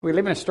We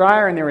live in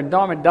Australia and there are a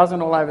dime a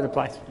dozen all over the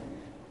place.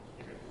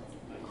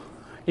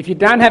 If you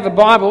don't have a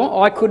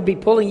Bible, I could be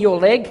pulling your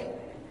leg,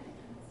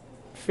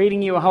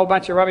 feeding you a whole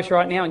bunch of rubbish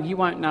right now and you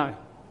won't know.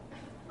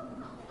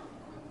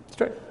 It's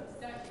true.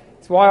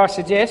 That's why I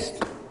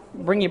suggest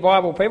bring your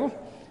Bible, people.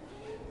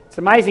 It's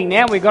amazing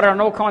now, we've got it on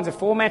all kinds of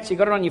formats. You've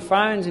got it on your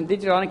phones and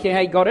digital. I don't care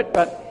how you got it,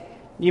 but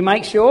you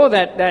make sure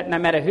that no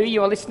matter who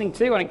you are listening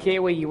to, I don't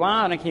care where you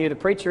are, I don't care who the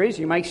preacher is,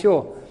 you make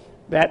sure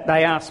that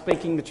they are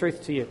speaking the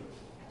truth to you.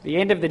 At the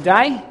end of the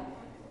day,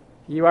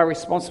 you are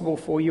responsible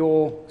for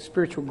your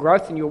spiritual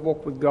growth and your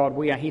walk with God.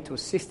 We are here to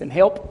assist and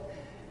help,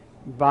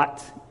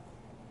 but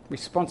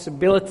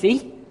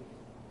responsibility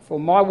for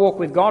my walk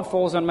with God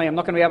falls on me. I'm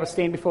not going to be able to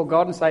stand before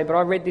God and say, but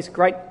I read this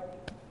great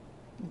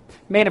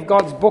man of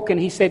God's book and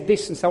he said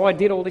this, and so I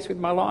did all this with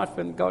my life,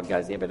 and God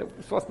goes, yeah, but it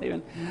wasn't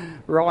even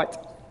right.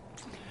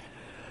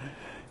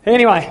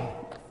 Anyway,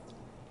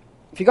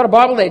 if you've got a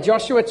Bible there,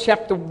 Joshua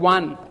chapter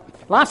 1.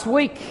 Last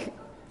week,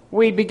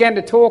 we began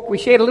to talk, we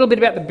shared a little bit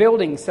about the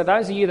building. So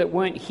those of you that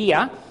weren't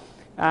here,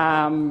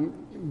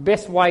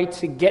 best way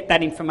to get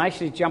that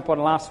information is jump on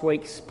last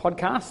week's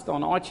podcast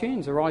on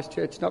iTunes,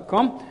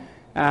 arisechurch.com.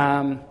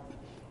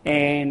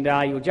 And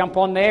you'll jump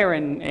on there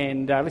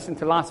and listen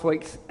to last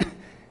week's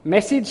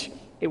message.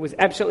 It was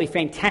absolutely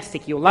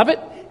fantastic. You'll love it.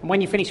 And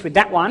when you finish with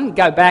that one,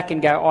 go back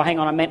and go, oh, hang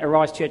on, I meant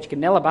Arise Church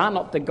Canelabar,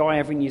 not the guy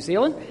over in New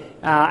Zealand.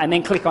 And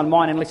then click on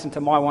mine and listen to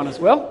my one as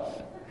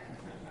well.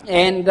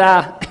 And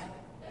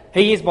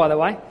he is, by the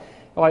way.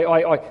 I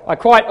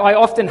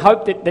often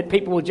hope that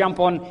people will jump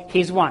on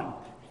his one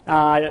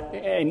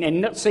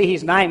and not see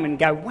his name and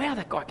go, wow,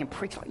 that guy can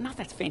preach. Like, no,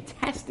 that's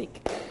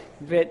fantastic.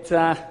 But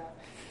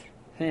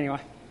anyway,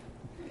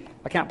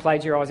 I can't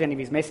plagiarise any of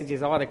his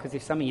messages either, because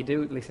if some of you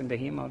do listen to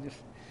him, I'll just...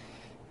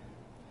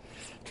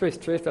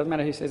 Truth, doesn't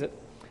matter who says it.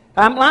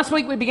 Last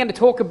week we began to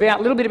talk a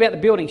little bit about the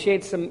building,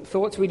 shared some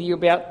thoughts with you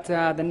about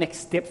the next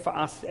step for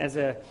us as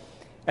a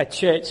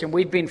church, and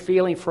we've been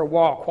feeling for a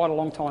while, quite a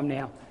long time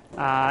now,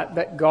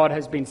 that God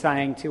has been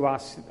saying to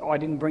us, I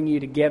didn't bring you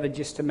together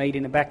just to meet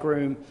in the back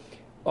room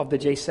of the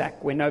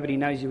GSAC where nobody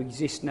knows you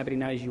exist, nobody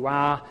knows you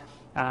are,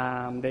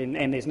 and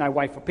there's no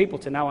way for people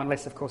to know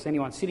unless, of course,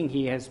 anyone sitting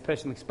here has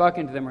personally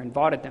spoken to them or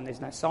invited them.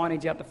 There's no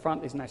signage out the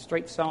front, there's no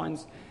street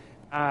signs,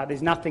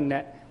 there's nothing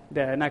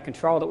no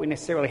control that we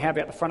necessarily have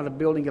out the front of the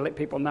building to let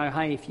people know,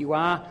 hey, if you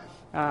are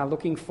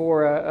looking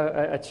for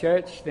a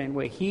church, then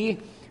we're here.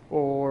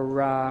 Or,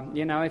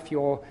 if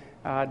you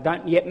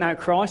don't yet know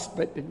Christ,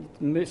 but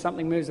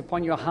something moves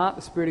upon your heart,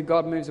 the Spirit of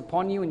God moves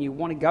upon you, and you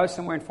want to go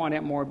somewhere and find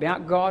out more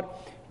about God,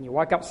 and you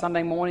woke up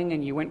Sunday morning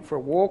and you went for a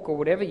walk or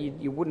whatever,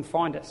 you wouldn't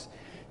find us.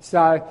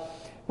 So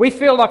we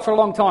feel like for a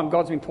long time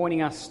God's been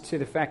pointing us to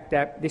the fact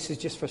that this is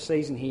just for a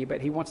season here, but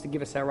he wants to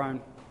give us our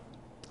own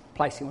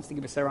place. He wants to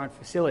give us our own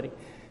facility.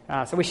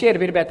 So we shared a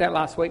bit about that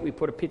last week. We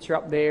put a picture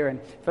up there, and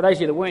for those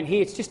of you that weren't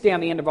here, it's just down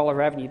the end of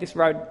Oliver Avenue. This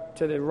road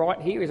to the right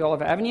here is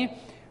Oliver Avenue.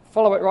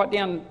 Follow it right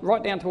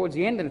down towards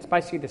the end, and it's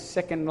basically the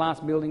second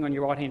last building on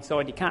your right-hand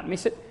side. You can't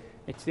miss it.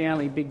 It's the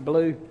only big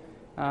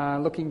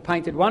blue-looking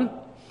painted one.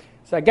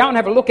 So go and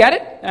have a look at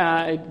it.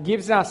 It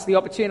gives us the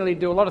opportunity to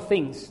do a lot of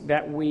things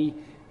that we,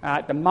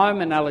 at the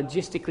moment, are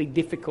logistically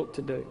difficult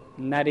to do,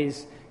 and that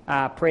is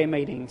prayer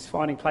meetings,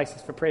 finding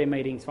places for prayer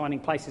meetings, finding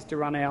places to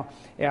run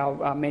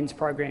our men's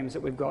programs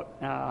that we've got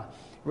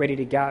ready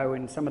to go,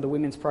 and some of the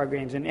women's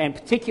programs, and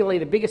particularly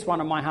the biggest one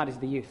on my heart is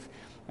the youth.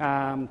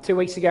 2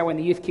 weeks ago when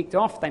the youth kicked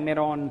off, they met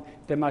on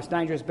the most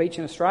dangerous beach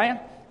in Australia,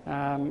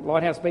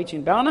 Lighthouse Beach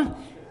in Ballina.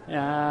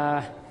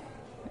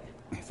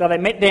 So they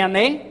met down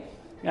there.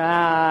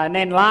 And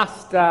then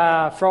last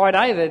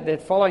Friday, the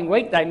following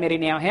week, they met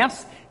in our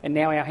house, and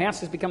now our house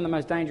has become the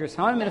most dangerous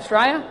home in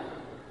Australia,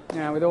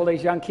 with all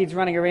these young kids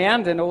running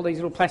around and all these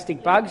little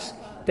plastic bugs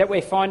that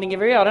we're finding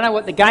everywhere. I don't know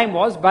what the game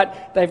was,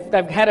 but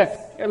they've had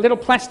a little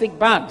plastic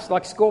bugs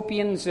like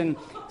scorpions and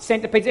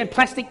centipedes and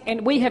plastic,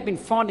 and we have been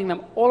finding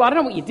them all. I don't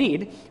know what you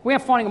did. We are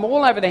finding them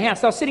all over the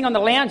house. So I was sitting on the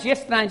lounge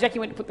yesterday, and Jackie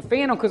went to put the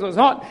fan on because it was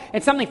hot,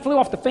 and something flew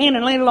off the fan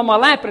and landed on my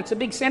lap, and it's a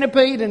big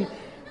centipede, and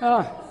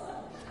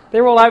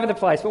they're all over the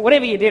place. But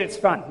whatever you did, it's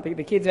fun.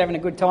 The kids are having a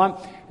good time,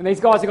 and these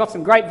guys have got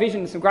some great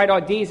vision, some great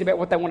ideas about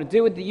what they want to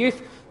do with the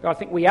youth. But I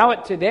think we owe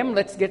it to them.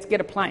 Let's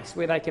get a place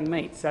where they can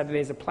meet, so that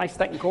there's a place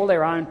they can call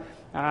their own.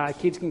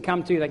 Kids can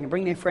come to, they can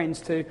bring their friends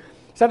to.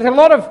 So there's a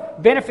lot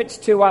of benefits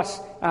to us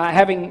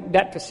having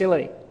that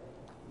facility.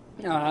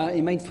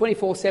 It means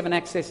 24/7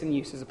 access and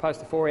use as opposed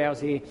to 4 hours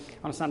here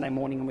on a Sunday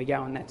morning and we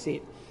go and that's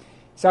it.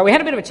 So we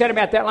had a bit of a chat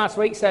about that last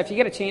week, so if you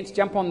get a chance,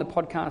 jump on the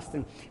podcast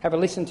and have a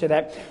listen to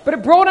that. But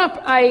it brought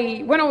up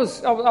when I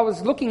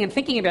was looking and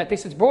thinking about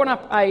this, it's brought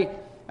up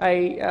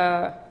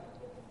a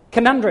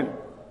conundrum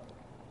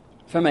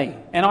for me.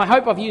 And I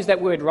hope I've used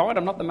that word right.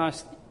 I'm not the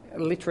most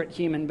literate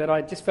human, but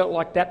I just felt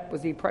like that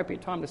was the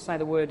appropriate time to say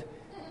the word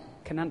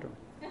conundrum.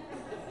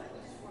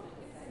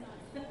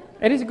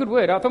 It is a good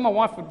word. I thought my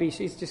wife would be.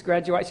 She's just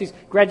graduated. She's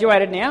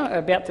graduated now.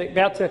 About to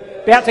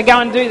go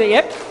and do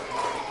the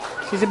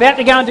She's about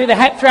to go and do the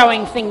hat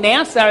throwing thing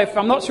now. So if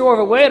I'm not sure of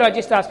a word, I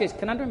just ask her, "Is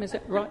conundrum? Is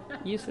that right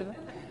use of it?"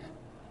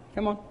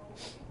 Come on.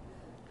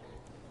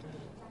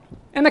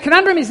 And the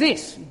conundrum is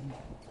this.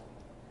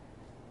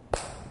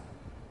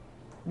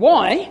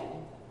 Why?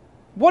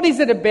 What is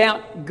it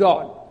about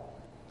God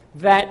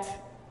that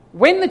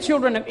when the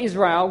children of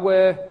Israel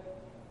were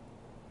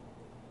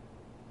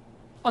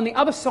on the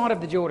other side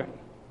of the Jordan,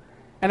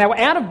 and they were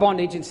out of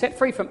bondage and set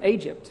free from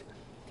Egypt,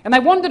 and they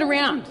wandered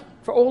around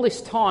for all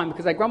this time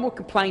because they grumbled,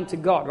 complained to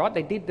God, right?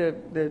 They did the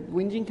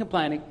whinging,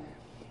 complaining.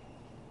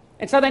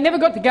 And so they never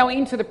got to go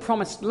into the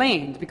promised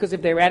land because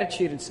of their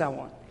attitude and so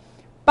on.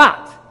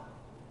 But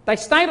they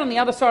stayed on the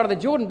other side of the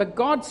Jordan, but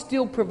God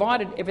still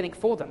provided everything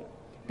for them.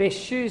 Their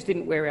shoes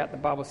didn't wear out, the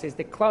Bible says.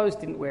 Their clothes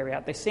didn't wear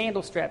out. Their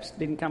sandal straps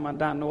didn't come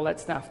undone and all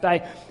that stuff.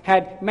 They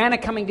had manna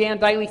coming down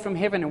daily from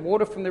heaven and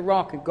water from the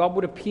rock, and God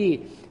would appear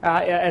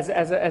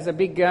as a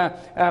big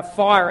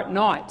fire at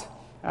night.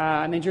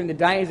 And then during the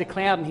day as a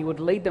cloud, and he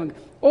would lead them.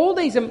 All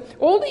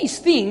these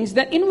things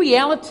that in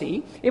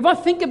reality, if I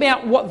think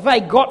about what they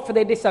got for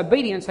their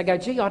disobedience, I go,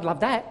 gee, I'd love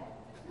that.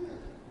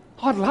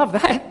 I'd love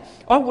that.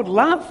 I would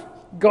love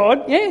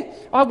God,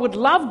 I would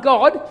love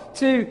God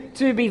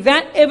to be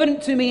that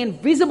evident to me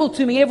and visible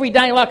to me every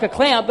day like a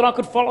cloud that I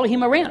could follow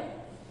him around.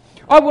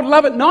 I would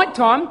love at night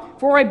time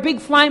for a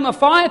big flame of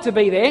fire to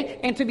be there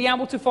and to be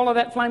able to follow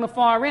that flame of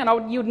fire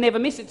around. You'd never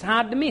miss it. It's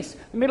hard to miss. In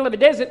the middle of a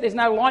desert, there's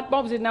no light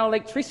bulbs, there's no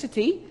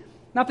electricity,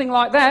 nothing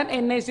like that,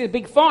 and there's a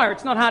big fire.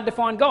 It's not hard to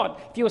find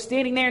God. If you were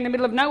standing there in the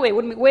middle of nowhere,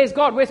 where's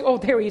God? Oh,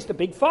 there he is, the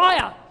big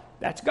fire.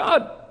 That's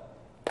God.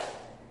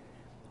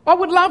 I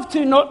would love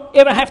to not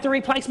ever have to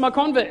replace my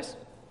Converse.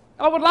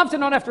 I would love to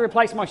not have to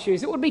replace my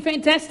shoes. It would be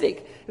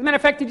fantastic. As a matter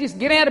of fact, to just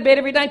get out of bed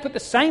every day, put the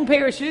same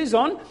pair of shoes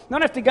on,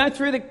 not have to go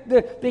through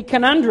the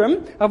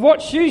conundrum of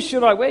what shoes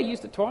should I wear.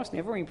 Used it twice,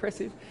 never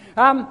impressive.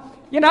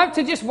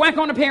 To just whack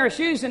on a pair of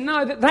shoes and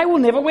know that they will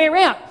never wear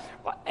out.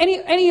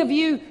 Any of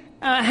you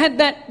had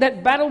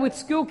that battle with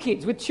school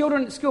kids, with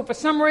children at school? For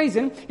some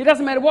reason, it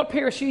doesn't matter what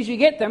pair of shoes you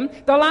get them,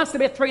 they'll last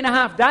about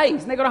 3.5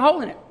 days and they've got a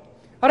hole in it.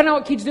 I don't know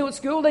what kids do at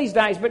school these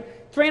days,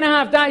 but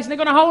 3.5 days and they've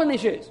got a hole in their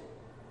shoes.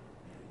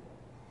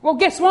 Well,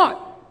 guess what?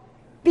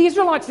 The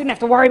Israelites didn't have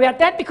to worry about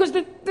that because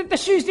the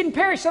shoes didn't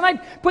perish. So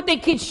they'd put their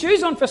kids'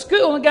 shoes on for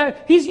school and go,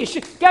 here's your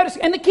shoes.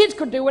 And the kids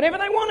could do whatever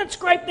they wanted,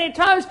 scrape their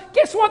toes.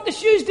 Guess what? The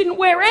shoes didn't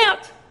wear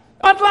out.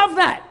 I'd love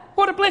that.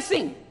 What a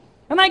blessing.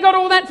 And they got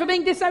all that for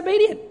being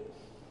disobedient.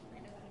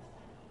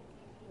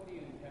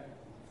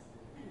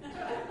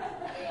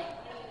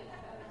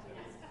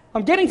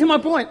 I'm getting to my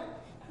point.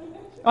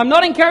 I'm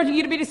not encouraging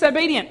you to be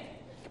disobedient.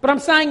 But I'm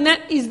saying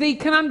that is the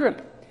conundrum.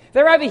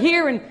 They're over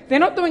here and they're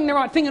not doing the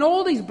right thing. And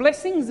all these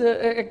blessings,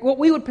 what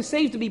we would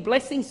perceive to be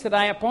blessings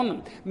today upon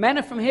them.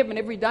 Manna from heaven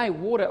every day,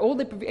 water,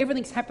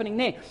 everything's happening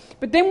there.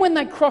 But then when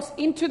they cross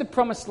into the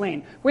promised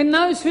land, when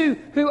those who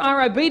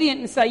are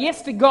obedient and say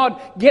yes to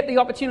God get the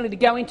opportunity to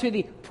go into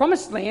the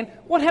promised land,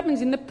 what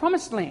happens in the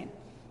promised land?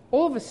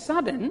 All of a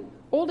sudden,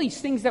 all these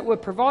things that were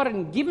provided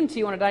and given to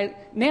you on a day,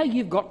 now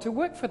you've got to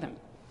work for them.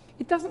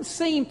 It doesn't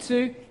seem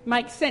to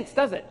make sense,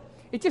 does it?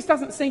 It just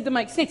doesn't seem to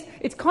make sense.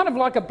 It's kind of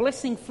like a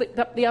blessing flipped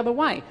up the other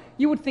way.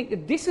 You would think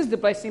that this is the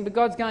blessing, but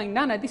God's going,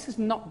 no, this is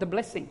not the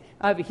blessing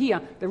over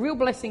here. The real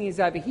blessing is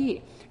over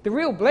here. The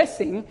real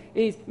blessing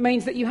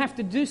means that you have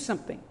to do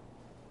something.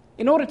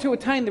 In order to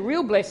attain the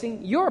real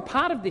blessing, you're a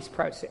part of this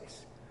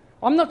process.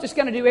 I'm not just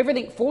going to do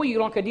everything for you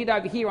like I did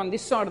over here on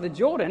this side of the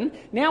Jordan.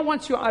 Now,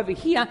 once you're over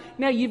here,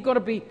 now you've got to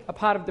be a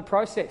part of the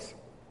process.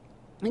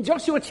 In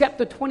Joshua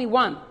chapter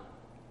 21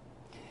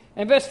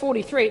 and verse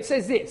 43, it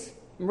says this.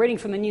 I'm reading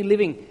from the New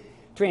Living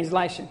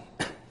Translation.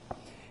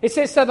 It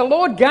says, so the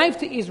Lord gave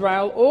to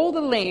Israel all the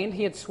land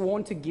he had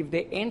sworn to give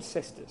their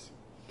ancestors,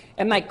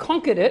 and they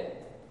conquered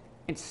it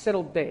and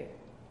settled there.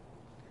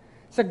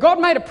 So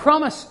God made a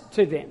promise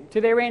to them,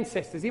 to their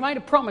ancestors. He made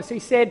a promise. He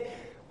said,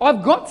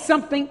 I've got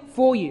something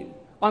for you.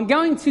 I'm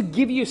going to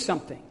give you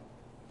something.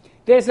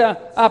 There's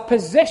a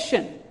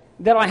possession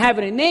that I have,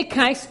 and in their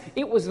case,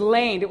 it was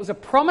land. It was a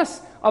promise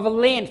of a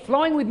land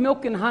flowing with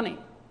milk and honey.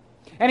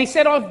 And he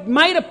said, I've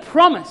made a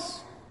promise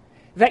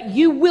that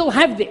you will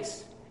have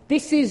this.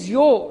 This is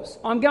yours.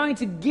 I'm going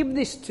to give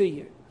this to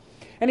you.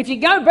 And if you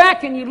go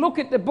back and you look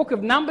at the book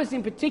of Numbers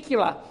in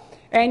particular,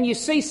 and you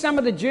see some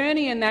of the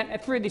journey in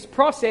that through this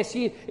process,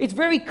 it's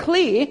very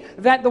clear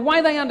that the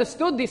way they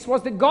understood this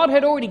was that God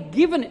had already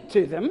given it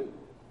to them.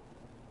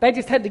 They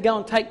just had to go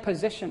and take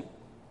possession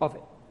of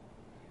it.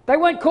 They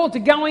weren't called to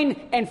go in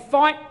and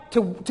fight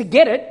to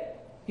get it.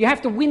 You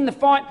have to win the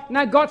fight.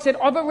 No, God said,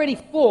 I've already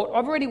fought.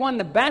 I've already won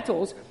the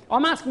battles.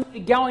 I'm asking you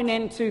to go in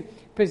and to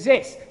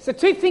possess. So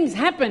two things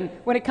happen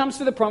when it comes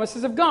to the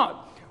promises of God.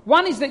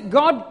 One is that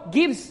God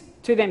gives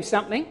to them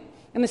something.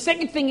 And the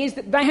second thing is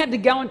that they had to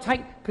go and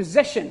take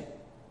possession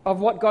of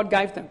what God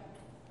gave them.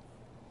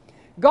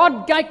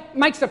 God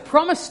makes a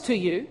promise to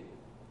you.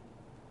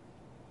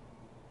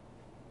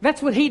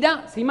 That's what he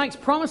does. He makes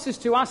promises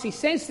to us. He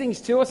says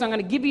things to us. I'm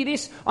going to give you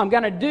this. I'm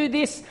going to do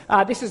this.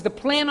 This is the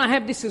plan I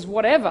have. This is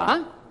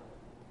whatever.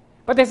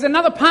 But there's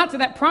another part to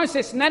that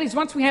process, and that is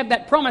once we have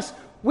that promise,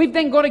 we've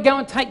then got to go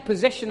and take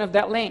possession of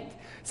that land.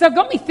 So it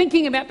got me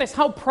thinking about this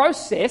whole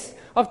process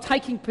of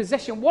taking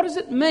possession. What does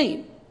it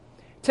mean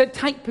to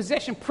take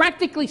possession,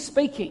 practically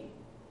speaking?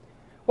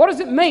 What does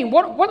it mean?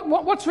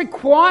 What's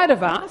required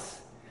of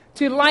us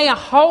to lay a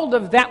hold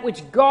of that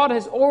which God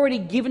has already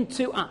given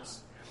to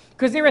us?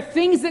 Because there are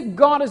things that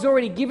God has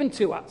already given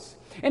to us.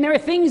 And there are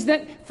things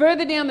that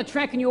further down the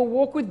track in your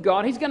walk with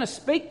God, He's going to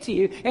speak to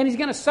you and He's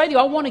going to say to you,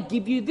 I want to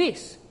give you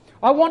this.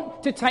 I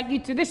want to take you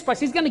to this place.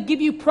 He's going to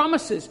give you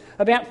promises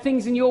about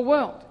things in your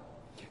world.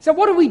 So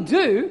what do we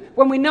do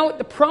when we know what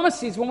the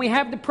promise is, when we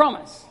have the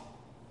promise?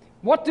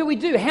 What do we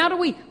do? How do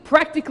we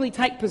practically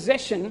take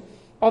possession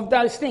of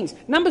those things?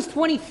 Numbers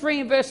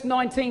 23 and verse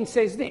 19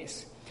 says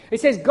this.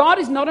 It says, God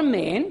is not a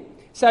man,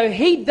 so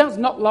He does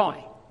not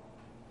lie.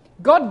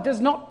 God does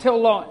not tell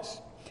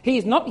lies. He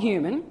is not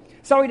human,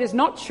 so He does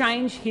not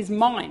change His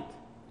mind.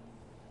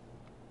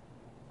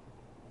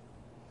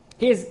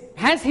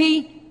 Has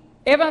He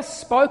ever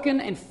spoken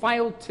and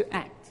failed to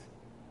act?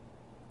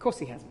 Of course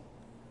He hasn't.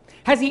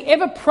 Has He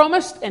ever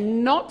promised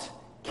and not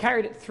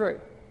carried it through?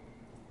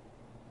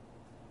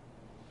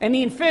 And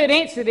the inferred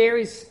answer there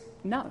is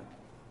no.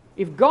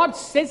 If God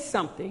says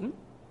something,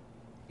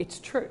 it's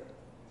true.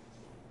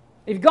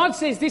 If God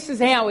says this is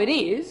how it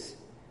is,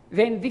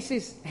 then this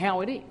is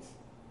how it is.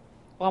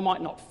 I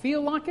might not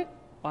feel like it,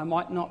 I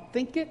might not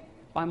think it,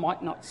 I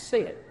might not see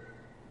it.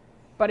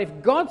 But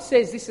if God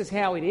says this is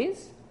how it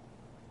is,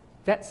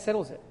 that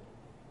settles it.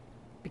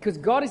 Because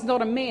God is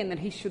not a man that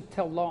He should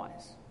tell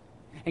lies.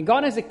 And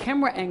God has a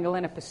camera angle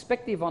and a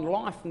perspective on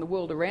life and the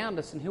world around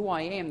us and who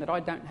I am that I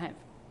don't have.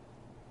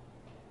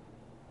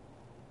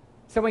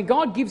 So when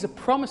God gives a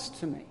promise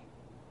to me,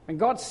 when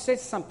God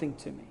says something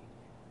to me,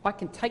 I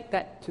can take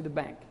that to the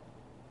bank.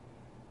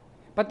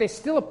 But there's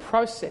still a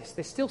process,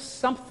 there's still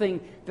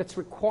something that's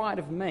required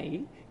of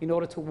me in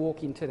order to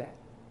walk into that,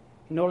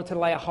 in order to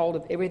lay a hold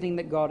of everything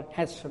that God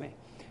has for me.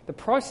 The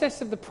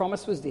process of the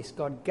promise was this: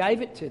 God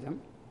gave it to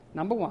them,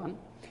 number one,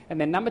 and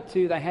then number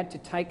two, they had to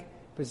take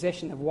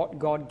possession of what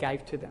God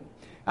gave to them.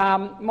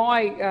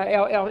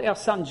 Our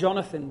son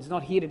Jonathan's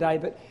not here today,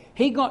 but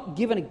he got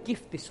given a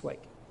gift this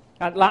week.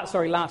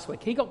 Last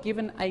week. He got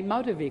given a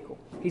motor vehicle.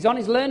 He's on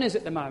his learners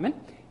at the moment,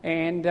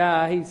 and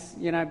he's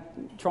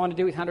trying to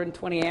do his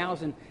 120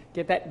 hours and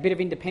get that bit of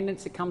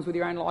independence that comes with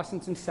your own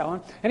license and so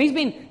on. And he's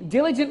been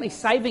diligently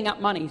saving up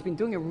money. He's been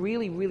doing a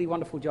really, really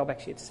wonderful job,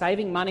 actually. It's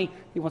saving money.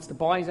 He wants to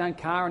buy his own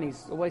car, and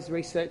he's always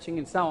researching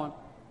and so on.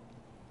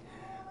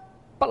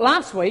 But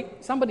last week,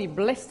 somebody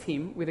blessed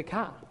him with a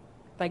car.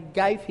 They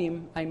gave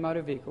him a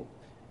motor vehicle,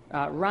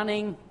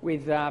 running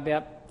with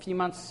about a few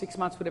months, 6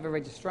 months, whatever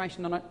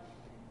registration on it.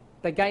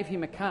 They gave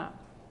him a car.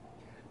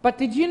 But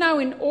did you know,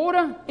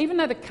 even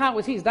though the car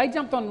was his, they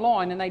jumped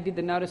online and they did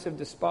the notice of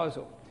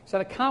disposal. So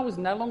the car was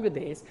no longer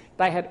theirs.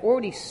 They had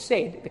already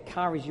said the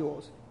car is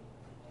yours.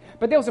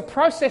 But there was a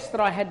process that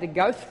I had to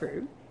go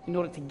through in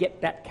order to get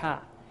that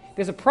car.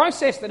 There's a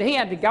process that he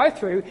had to go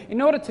through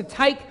in order to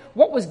take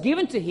what was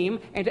given to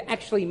him and to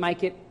actually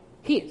make it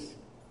his.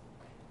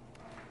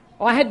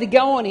 I had to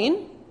go on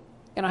in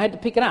and I had to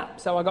pick it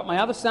up. So I got my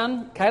other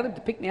son, Caleb,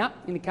 to pick me up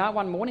in the car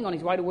one morning on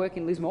his way to work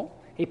in Lismore.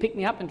 He picked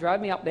me up and drove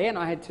me up there, and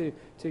I had to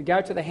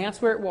go to the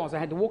house where it was. I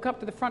had to walk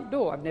up to the front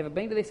door. I've never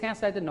been to this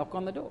house. I had to knock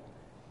on the door.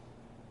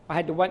 I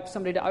had to wait for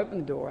somebody to open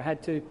the door. I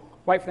had to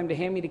wait for them to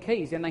hand me the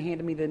keys. Then they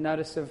handed me the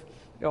notice of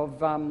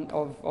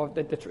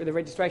the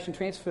registration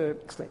transfer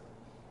slip.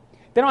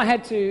 Then I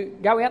had to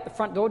go out the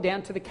front door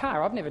down to the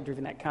car. I've never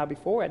driven that car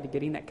before. I had to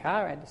get in that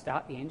car. I had to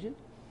start the engine.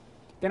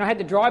 Then I had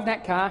to drive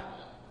that car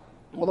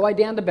all the way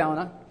down to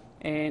Ballina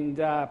and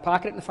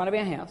park it in the front of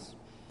our house.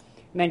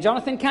 And then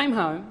Jonathan came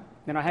home.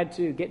 Then I had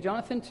to get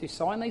Jonathan to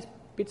sign these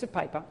bits of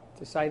paper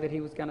to say that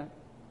he was going to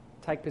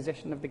take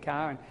possession of the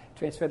car and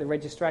transfer the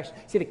registration.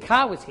 See, the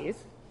car was his,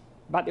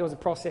 but there was a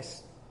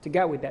process to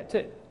go with that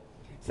too.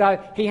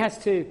 So he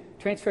has to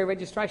transfer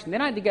registration.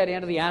 Then I had to go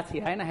down to the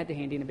RTA and I had to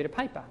hand in a bit of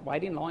paper.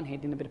 Wait in line,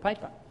 hand in a bit of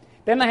paper.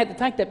 Then they had to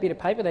take that bit of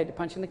paper, they had to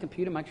punch in the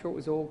computer, make sure it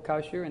was all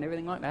kosher and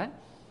everything like that.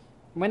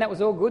 And when that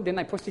was all good, then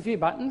they pushed a few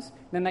buttons.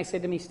 Then they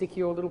said to me, stick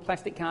your little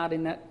plastic card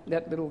in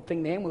that little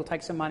thing there and we'll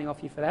take some money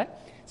off you for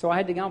that. So I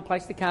had to go and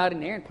place the card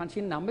in there and punch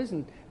in numbers,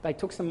 and they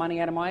took some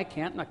money out of my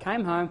account, and I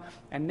came home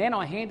and then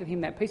I handed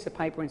him that piece of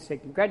paper and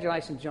said,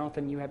 congratulations,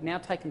 Jonathan, you have now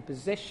taken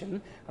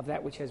possession of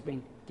that which has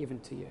been given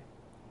to you.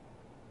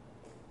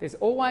 There's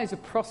always a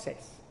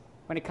process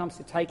when it comes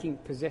to taking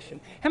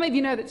possession. How many of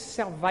you know that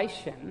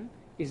salvation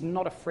is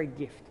not a free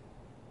gift?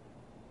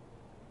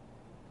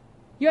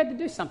 You had to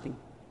do something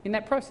in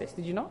that process,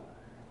 did you not?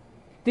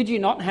 Did you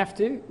not have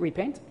to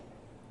repent?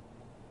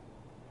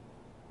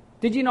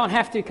 Did you not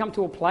have to come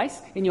to a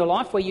place in your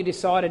life where you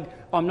decided,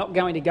 I'm not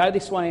going to go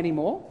this way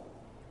anymore?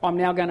 I'm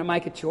now going to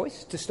make a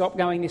choice to stop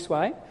going this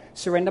way,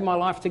 surrender my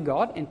life to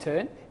God and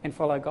turn and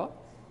follow God?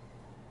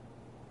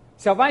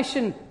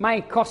 Salvation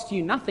may cost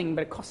you nothing,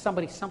 but it costs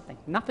somebody something.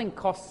 Nothing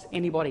costs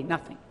anybody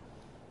nothing.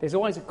 There's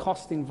always a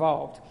cost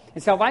involved.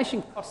 And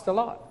salvation costs a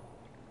lot.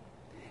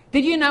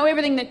 Did you know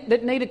everything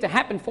that needed to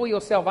happen for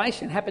your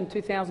salvation happened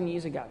 2,000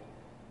 years ago?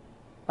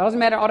 It doesn't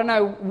matter, I don't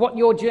know what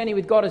your journey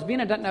with God has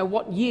been. I don't know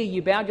what year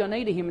you bowed your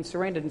knee to him and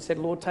surrendered and said,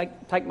 Lord,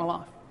 take my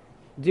life.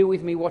 Do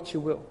with me what you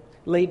will.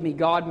 Lead me,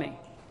 guide me.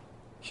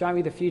 Show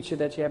me the future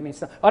that you have me.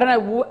 I don't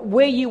know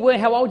where you were,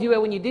 how old you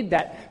were when you did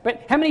that.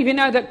 But how many of you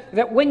know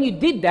that when you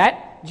did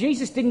that,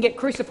 Jesus didn't get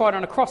crucified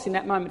on a cross in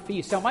that moment for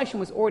you?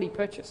 Salvation was already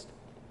purchased.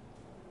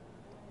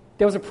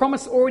 There was a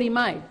promise already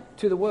made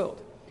to the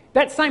world.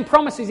 That same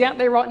promise is out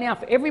there right now.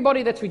 For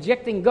everybody that's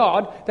rejecting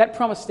God, that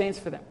promise stands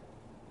for them.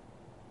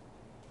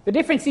 The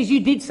difference is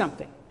you did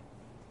something.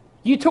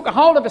 You took a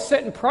hold of a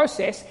certain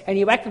process and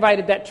you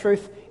activated that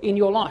truth in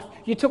your life.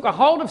 You took a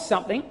hold of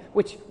something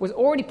which was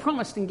already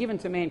promised and given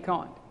to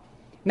mankind.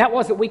 And that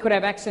was that we could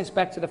have access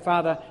back to the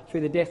Father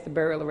through the death, the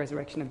burial, the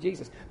resurrection of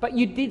Jesus. But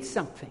you did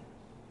something.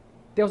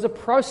 There was a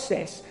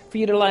process for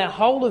you to lay a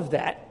hold of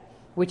that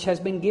which has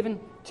been given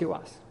to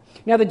us.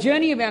 Now, the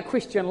journey of our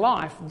Christian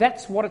life,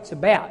 that's what it's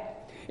about.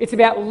 It's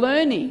about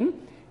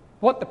learning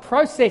what the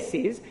process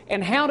is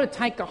and how to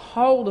take a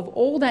hold of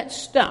all that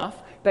stuff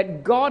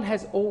that God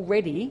has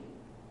already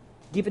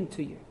given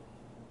to you.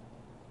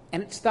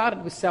 And it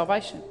started with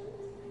salvation.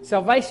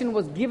 Salvation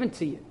was given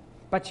to you,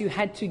 but you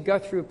had to go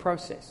through a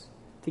process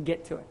to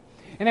get to it.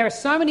 And there are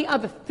so many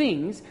other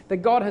things that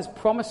God has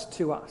promised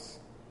to us.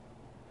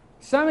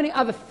 So many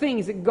other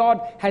things that God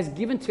has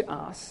given to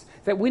us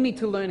that we need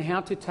to learn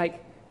how to take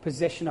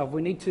possession of.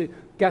 We need to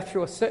go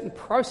through a certain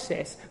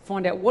process,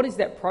 find out what is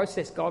that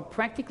process, God,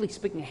 practically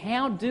speaking,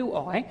 how do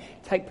I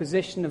take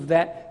possession of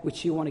that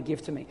which you want to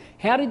give to me?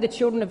 How did the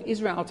children of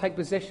Israel take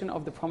possession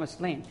of the promised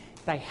land?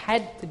 They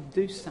had to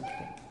do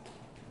something.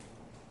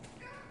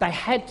 They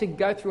had to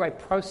go through a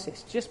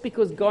process. Just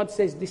because God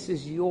says this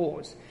is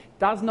yours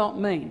does not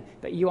mean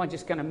that you are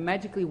just going to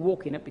magically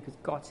walk in it because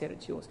God said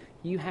it's yours.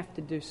 You have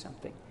to do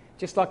something.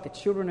 Just like the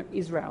children of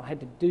Israel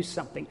had to do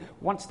something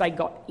once they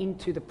got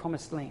into the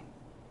promised land.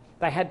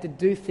 They had to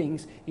do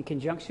things in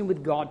conjunction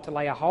with God to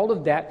lay a hold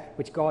of that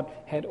which God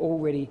had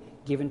already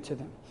given to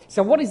them.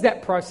 So what is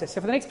that process?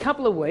 So for the next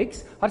couple of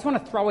weeks, I just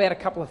want to throw out a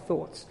couple of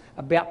thoughts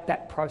about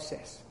that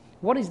process.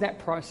 What is that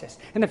process?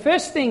 And the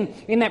first thing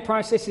in that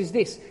process is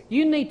this.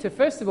 You need to,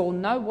 first of all,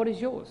 know what is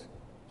yours.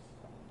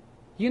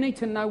 You need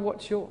to know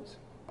what's yours.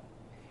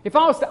 If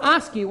I was to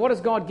ask you, what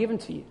has God given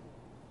to you?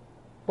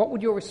 What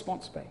would your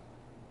response be?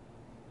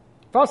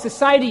 If I was to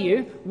say to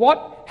you,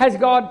 what has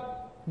God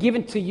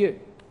given to you?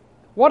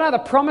 What are the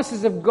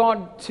promises of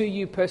God to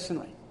you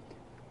personally?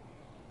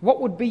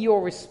 What would be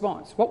your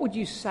response? What would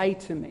you say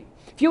to me?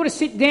 If you were to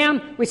sit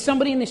down with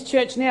somebody in this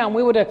church now and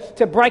we were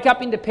to break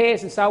up into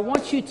pairs and say, I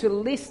want you to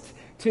list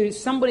to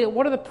somebody,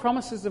 what are the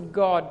promises of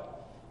God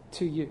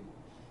to you?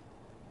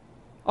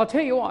 I'll tell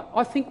you what,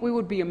 I think we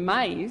would be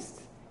amazed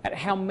at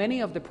how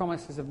many of the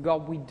promises of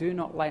God we do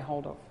not lay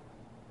hold of.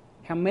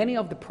 How many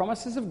of the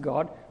promises of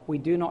God we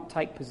do not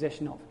take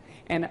possession of.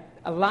 And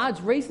a large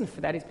reason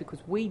for that is because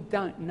we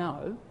don't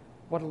know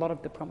what a lot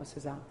of the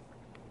promises are.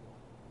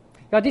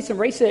 Now, I did some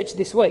research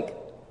this week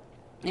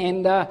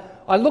and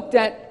I looked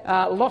at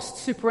lost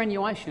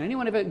superannuation.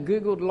 Anyone ever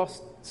Googled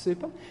lost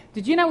super?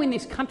 Did you know in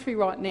this country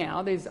right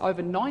now there's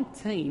over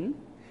 19,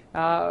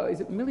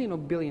 is it million or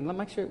billion? Let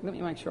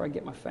me make sure I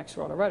get my facts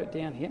right. I wrote it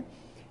down here.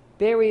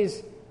 There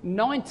is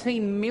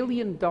 $19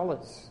 million.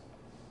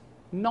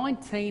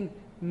 $19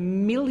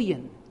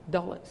 million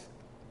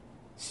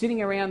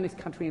sitting around this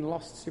country in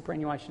lost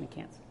superannuation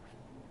accounts.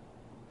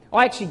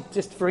 I actually,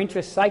 just for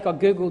interest's sake, I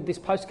Googled this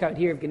postcode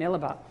here of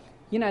Gunnellabar.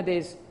 You know,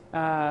 there's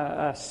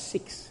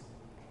six,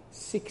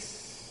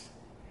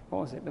 what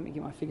was it? Let me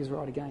get my figures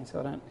right again so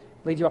I don't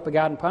lead you up a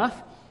garden path.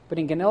 But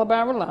in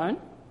Gunnellabar alone,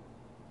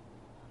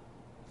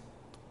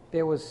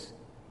 there was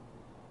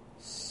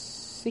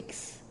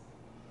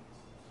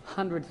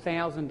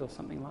 600,000 or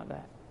something like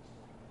that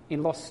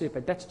in lost super.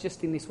 That's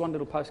just in this one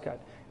little postcode.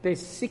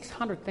 There's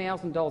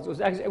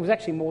 $600,000. It was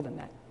actually more than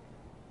that.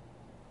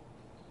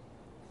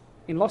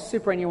 In lost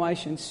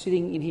superannuation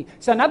sitting in here.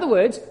 So in other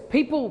words,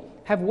 people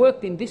have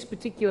worked in this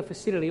particular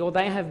facility or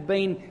they have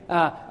been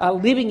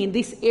living in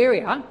this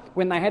area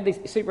when they had these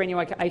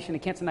superannuation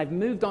accounts and they've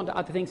moved on to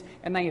other things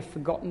and they have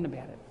forgotten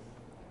about it.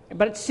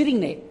 But it's sitting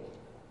there.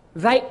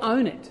 They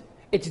own it.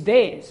 It's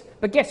theirs.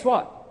 But guess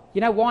what?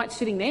 You know why it's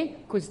sitting there?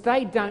 Because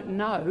they don't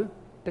know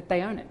that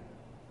they own it.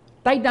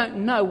 They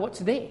don't know what's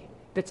there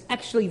that's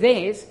actually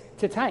theirs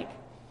to take.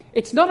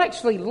 It's not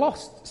actually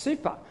lost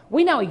super.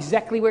 We know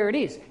exactly where it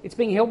is. It's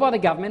being held by the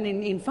government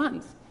in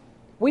funds.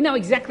 We know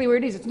exactly where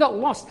it is. It's not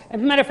lost.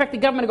 As a matter of fact, the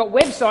government have got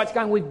websites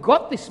going, we've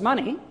got this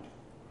money.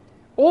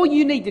 All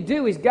you need to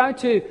do is go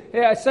to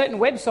a certain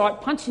website,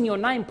 punch in your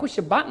name, push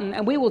a button,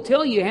 and we will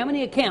tell you how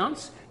many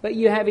accounts that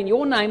you have in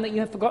your name that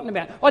you have forgotten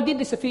about. I did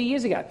this a few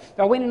years ago.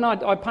 I went and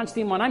I punched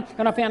in my name,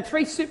 and I found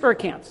 3 super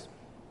accounts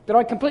that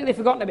I'd completely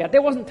forgotten about.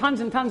 There wasn't tons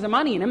and tons of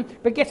money in them,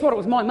 but guess what? It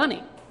was my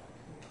money.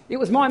 It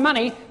was my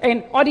money,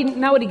 and I didn't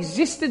know it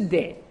existed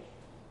there.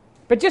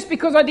 But just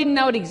because I didn't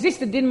know it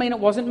existed didn't mean it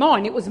wasn't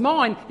mine. It was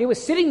mine. It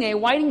was sitting there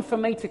waiting for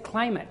me to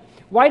claim it,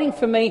 waiting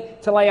for me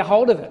to lay a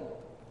hold of it.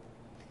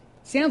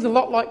 Sounds a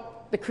lot like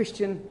the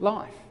Christian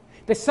life.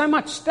 There's so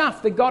much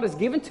stuff that God has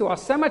given to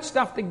us, so much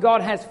stuff that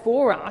God has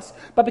for us,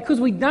 but because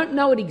we don't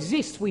know it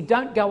exists, we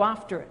don't go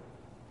after it.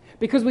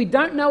 Because we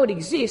don't know it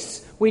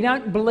exists, we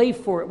don't believe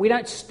for it, we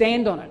don't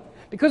stand on it.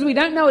 Because we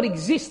don't know it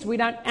exists, we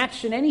don't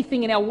action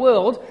anything in our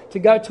world to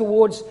go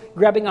towards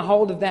grabbing a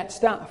hold of that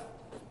stuff.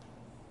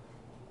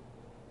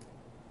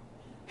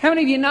 How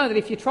many of you know that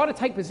if you try to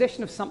take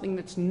possession of something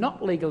that's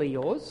not legally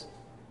yours,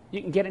 you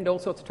can get into all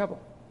sorts of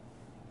trouble?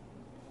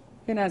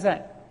 Who knows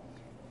that?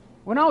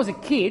 When I was a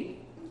kid,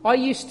 I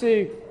used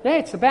to,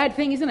 it's a bad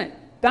thing, isn't it?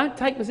 Don't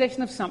take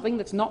possession of something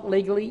that's not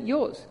legally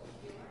yours.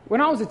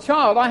 When I was a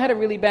child, I had a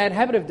really bad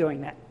habit of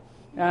doing that.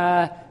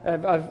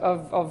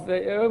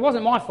 It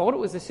wasn't my fault, it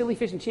was the silly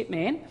fish and chip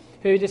man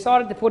who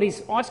decided to put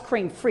his ice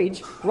cream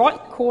fridge right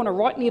corner,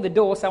 right near the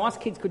door, so us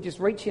kids could just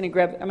reach in and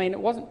grab it. I mean, it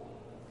wasn't,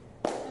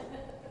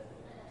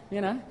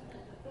 you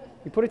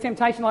put a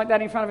temptation like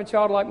that in front of a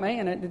child like me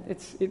and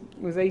it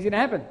was easy to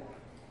happen.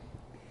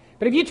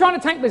 But if you're trying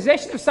to take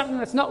possession of something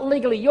that's not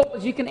legally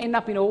yours, you can end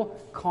up in all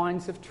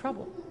kinds of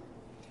trouble.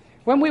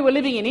 When we were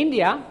living in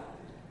India,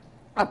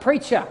 a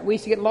preacher, we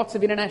used to get lots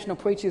of international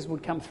preachers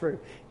would come through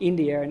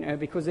India, and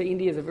because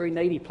India is a very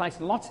needy place,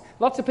 and lots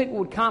of people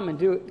would come and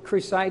do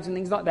crusades and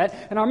things like that.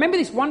 And I remember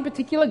this one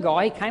particular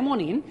guy, he came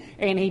on in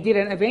and he did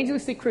an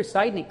evangelistic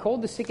crusade and he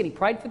called the sick and he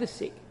prayed for the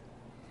sick.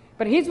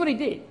 But here's what he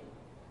did.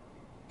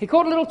 He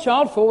called a little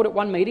child forward at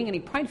one meeting and he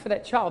prayed for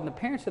that child, and the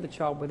parents of the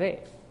child were there.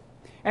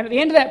 And at the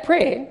end of that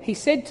prayer, he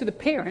said to the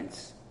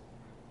parents,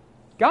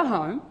 go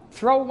home,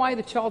 throw away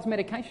the child's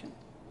medication.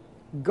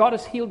 God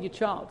has healed your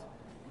child.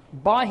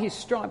 By his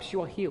stripes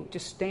you are healed.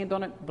 Just stand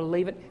on it,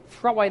 believe it,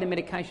 throw away the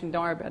medication,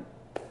 don't worry about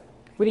it.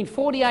 Within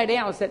 48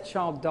 hours, that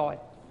child died.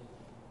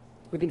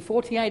 Within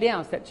 48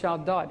 hours, that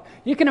child died.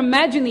 You can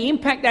imagine the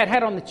impact that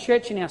had on the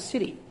church in our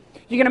city.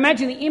 You can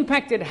imagine the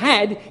impact it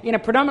had in a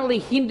predominantly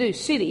Hindu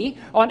city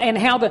and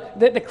how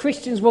the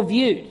Christians were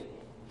viewed.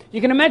 You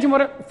can imagine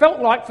what it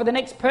felt like for the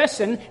next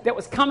person that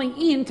was coming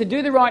in to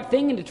do the right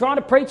thing and to try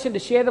to preach and to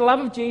share the love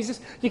of Jesus.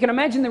 You can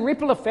imagine the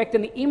ripple effect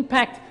and the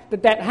impact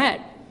that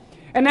had.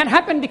 And that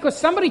happened because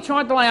somebody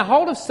tried to lay a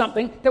hold of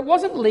something that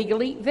wasn't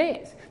legally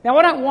theirs. Now,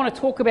 I don't want to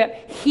talk about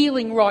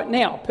healing right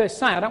now, per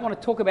se. I don't want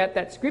to talk about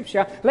that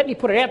scripture. Let me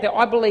put it out there.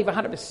 I believe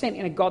 100%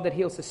 in a God that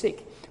heals the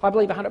sick. I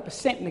believe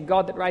 100% in a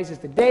God that raises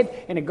the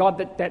dead, in a God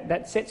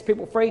that sets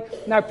people free.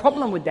 No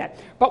problem with that.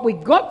 But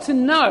we've got to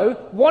know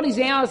what is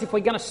ours if we're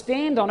going to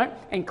stand on it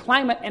and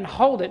claim it and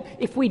hold it.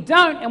 If we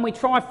don't and we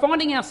try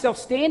finding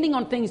ourselves standing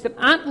on things that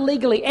aren't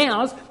legally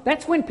ours,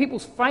 that's when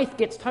people's faith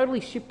gets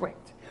totally shipwrecked.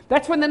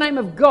 That's when the name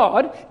of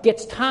God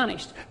gets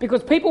tarnished,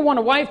 because people want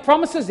to wave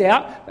promises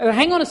out.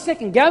 Hang on a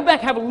second, go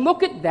back, have a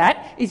look at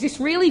that. Is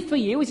this really for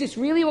you? Is this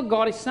really what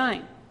God is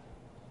saying?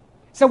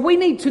 So we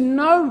need to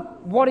know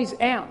what is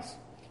ours,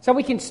 so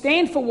we can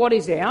stand for what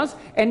is ours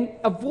and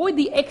avoid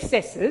the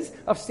excesses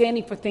of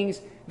standing for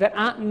things that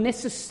aren't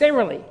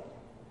necessarily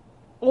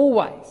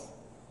always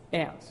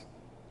ours.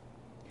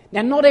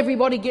 Now, not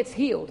everybody gets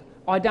healed.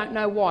 I don't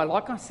know why.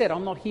 Like I said,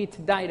 I'm not here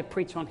today to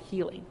preach on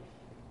healing.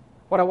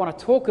 What I want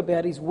to talk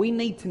about is we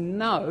need to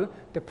know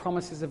the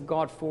promises of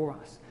God for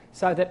us,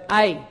 so that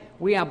A,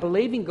 we are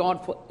believing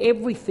God for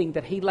everything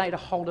that he laid a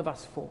hold of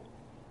us for,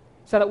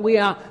 so that we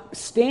are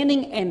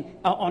standing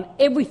on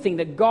everything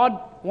that God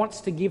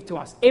wants to give to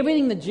us,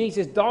 everything that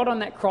Jesus died on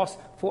that cross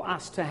for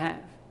us to have.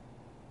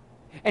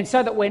 And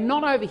so that we're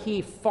not over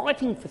here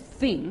fighting for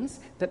things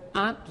that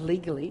aren't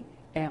legally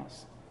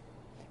ours.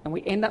 And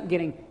we end up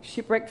getting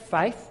shipwrecked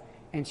faith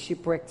and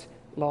shipwrecked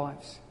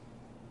lives.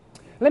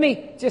 Let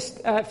me just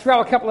throw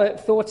a couple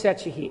of thoughts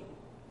at you here.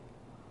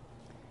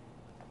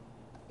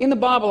 In the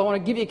Bible, I want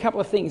to give you a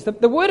couple of things.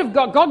 The Word of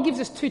God, God gives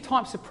us two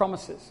types of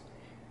promises.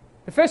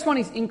 The first one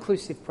is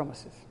inclusive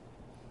promises.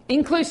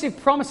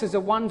 Inclusive promises are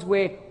ones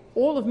where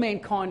all of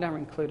mankind are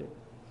included.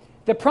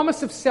 The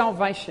promise of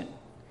salvation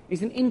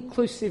is an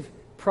inclusive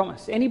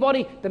promise.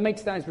 Anybody that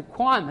meets those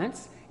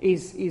requirements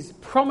is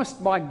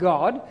promised by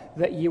God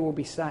that you will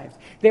be saved.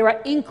 There are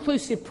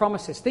inclusive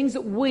promises, things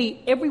that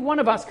every one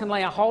of us can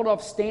lay a hold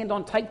of, stand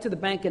on, take to the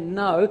bank and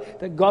know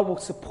that God will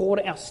support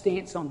our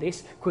stance on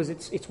this because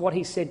it's what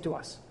he said to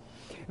us.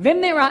 Then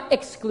there are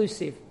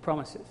exclusive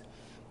promises.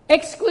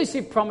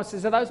 Exclusive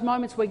promises are those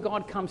moments where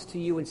God comes to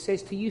you and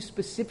says to you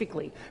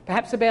specifically,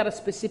 perhaps about a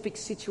specific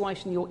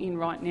situation you're in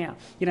right now.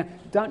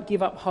 Don't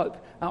give up hope.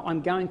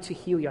 I'm going to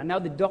heal you. I know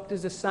the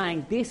doctors are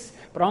saying this,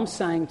 but I'm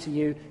saying to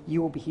you,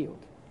 you will be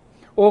healed.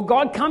 Or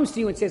God comes to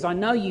you and says, I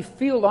know you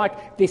feel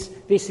like this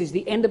is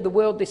the end of the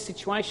world, this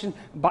situation,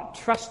 but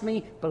trust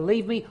me,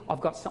 believe me, I've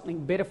got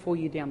something better for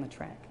you down the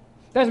track.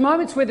 Those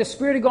moments where the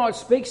Spirit of God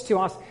speaks to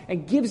us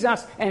and gives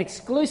us an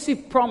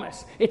exclusive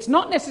promise. It's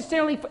not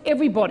necessarily for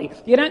everybody.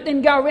 You don't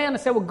then go around and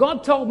say, well,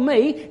 God told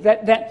me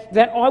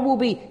that I will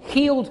be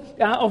healed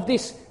of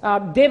this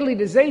deadly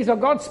disease, or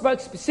God spoke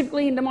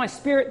specifically into my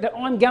spirit that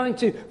I'm going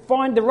to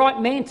find the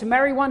right man to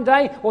marry one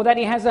day, or that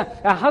he has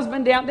a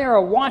husband out there or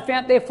a wife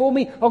out there for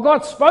me, or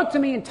God spoke to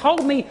me and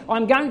told me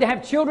I'm going to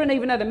have children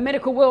even though the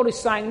medical world is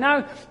saying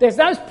no. There's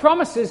those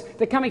promises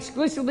that come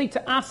exclusively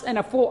to us and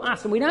are for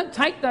us, and we don't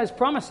take those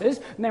promises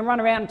and then run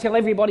around and tell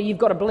everybody you've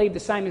got to believe the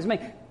same as me.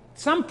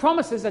 Some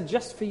promises are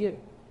just for you.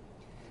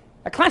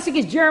 A classic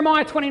is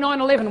Jeremiah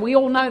 29:11. We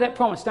all know that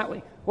promise, don't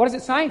we? What does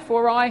it say?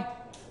 For I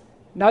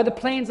know the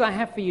plans I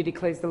have for you,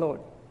 declares the Lord.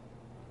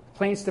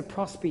 Plans to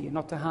prosper you,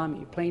 not to harm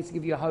you. Plans to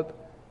give you a hope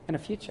and a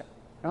future.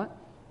 Right?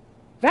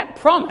 That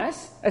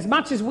promise, as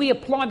much as we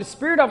apply the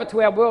spirit of it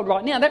to our world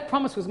right now, that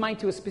promise was made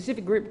to a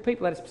specific group of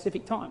people at a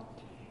specific time.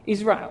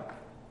 Israel,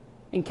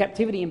 in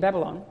captivity in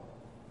Babylon,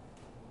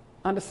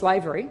 under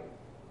slavery,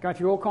 going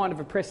through all kind of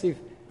oppressive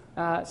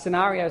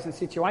scenarios and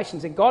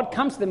situations, and God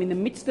comes to them in the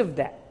midst of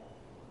that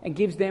and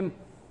gives them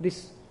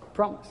this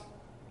promise.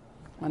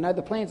 I know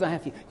the plans I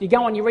have for you. You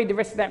go on, you read the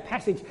rest of that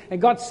passage,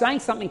 and God's saying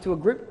something to a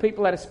group of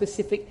people at a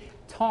specific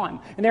time.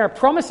 And there are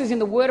promises in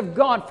the Word of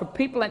God for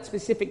people at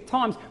specific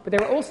times, but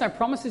there are also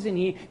promises in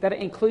here that are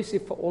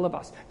inclusive for all of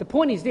us. The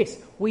point is this: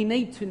 we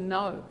need to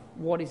know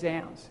what is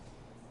ours.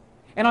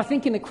 And I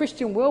think in the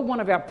Christian world, one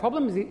of our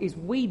problems is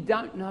we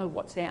don't know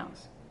what's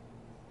ours,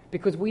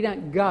 because we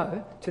don't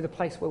go to the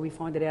place where we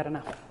find it out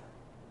enough.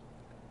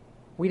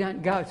 We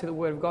don't go to the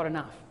Word of God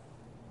enough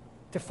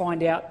to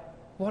find out,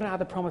 what are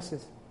the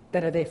promises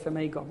that are there for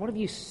me, God? What have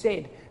you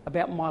said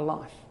about my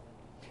life?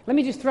 Let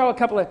me just throw a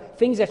couple of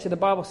things at you the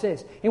Bible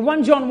says. In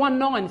 1 John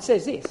 1:9 it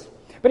says this: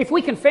 but if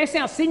we confess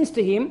our sins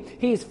to him,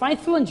 he is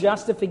faithful and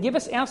just to forgive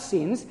us our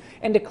sins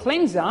and to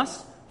cleanse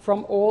us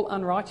from all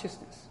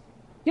unrighteousness.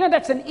 You know,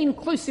 that's an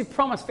inclusive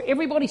promise for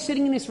everybody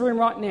sitting in this room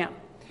right now.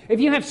 If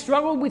you have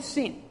struggled with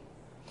sin,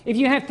 if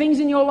you have things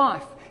in your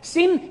life,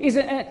 sin is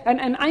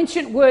an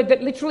ancient word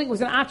that literally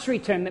was an archery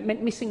term that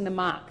meant missing the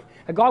mark.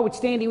 A guy would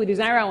stand here with his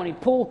arrow and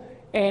he'd pull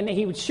and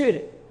he would shoot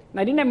it. And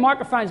they didn't have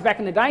microphones back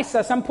in the day,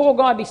 so some poor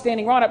guy would be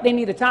standing right up there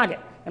near the target.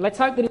 And let's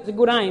hope that it was a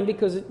good aim,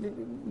 because a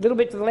little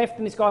bit to the left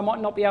and this guy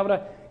might not be able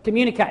to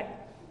communicate.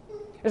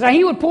 And so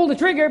he would pull the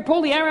trigger,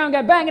 pull the arrow and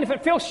go bang, and if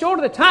it fell short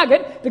of the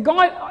target, the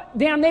guy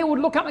down there would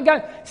look up and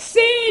go,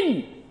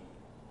 sin!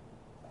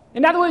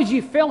 In other words,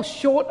 you fell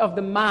short of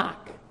the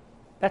mark.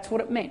 That's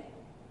what it meant.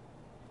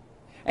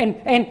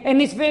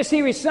 And this verse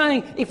here is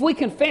saying, if we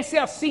confess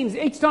our sins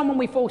each time when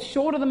we fall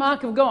short of the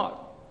mark of God,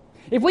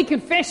 if we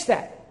confess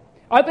that,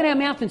 open our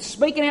mouth and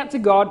speak it out to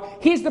God,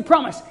 here's the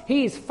promise: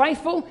 he is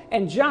faithful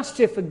and just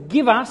to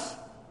forgive us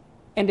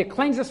and to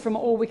cleanse us from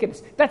all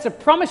wickedness. That's a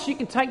promise you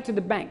can take to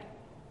the bank.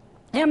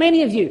 How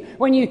many of you,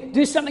 when you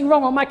do something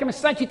wrong or make a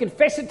mistake, you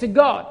confess it to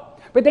God,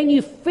 but then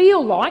you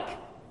feel like,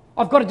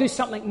 I've got to do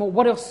something more.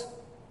 What else?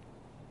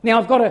 Now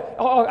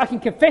I can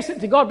confess it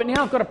to God, but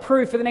now I've got to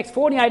prove for the next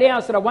 48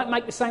 hours that I won't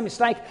make the same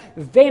mistake.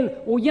 Then,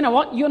 well, you know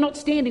what? You're not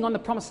standing on the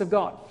promise of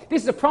God.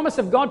 This is a promise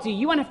of God to you.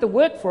 You won't have to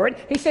work for it.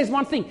 He says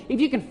one thing: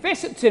 if you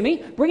confess it to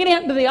me, bring it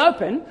out into the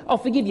open, I'll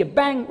forgive you.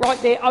 Bang, right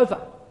there,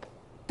 over.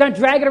 Don't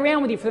drag it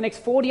around with you for the next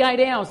 48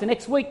 hours, the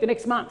next week, the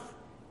next month.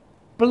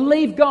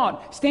 Believe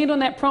God. Stand on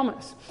that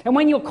promise. And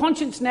when your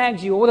conscience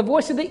nags you, or the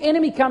voice of the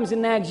enemy comes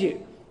and nags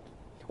you,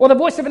 or the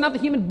voice of another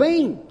human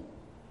being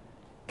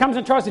comes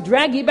and tries to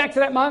drag you back to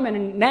that moment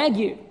and nag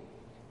you,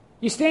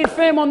 you stand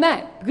firm on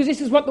that, because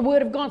this is what the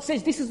Word of God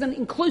says. This is an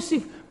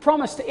inclusive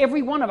promise to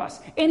every one of us.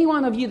 Any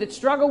one of you that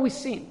struggle with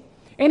sin,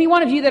 any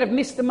one of you that have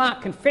missed the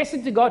mark, confess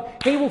it to God.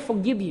 He will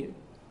forgive you.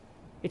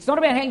 It's not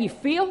about how you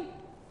feel.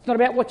 It's not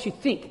about what you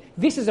think.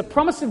 This is a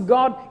promise of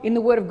God in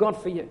the Word of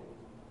God for you.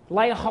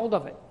 Lay a hold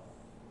of it.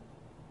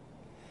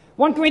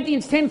 1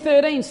 Corinthians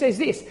 10:13 says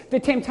this: the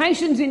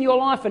temptations in your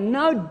life are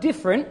no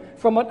different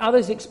from what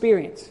others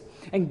experience.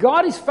 And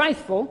God is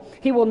faithful.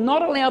 He will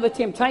not allow the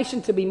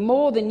temptation to be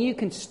more than you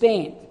can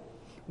stand.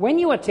 When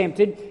you are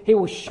tempted, he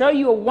will show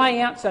you a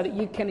way out so that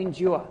you can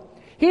endure.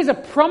 Here's a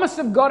promise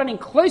of God, an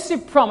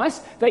inclusive promise,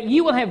 that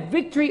you will have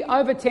victory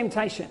over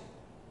temptation.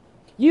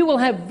 You will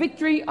have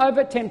victory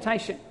over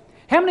temptation.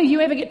 How many of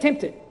you ever get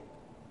tempted?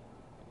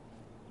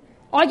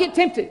 I get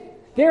tempted.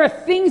 There are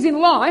things in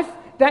life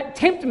that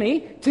tempt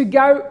me to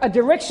go a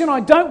direction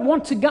I don't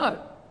want to go.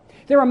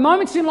 There are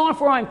moments in life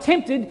where I'm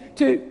tempted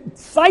to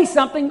say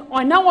something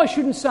I know I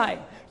shouldn't say,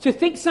 to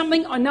think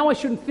something I know I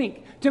shouldn't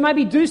think, to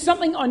maybe do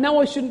something I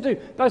know I shouldn't do.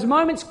 Those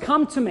moments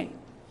come to me.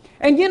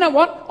 And you know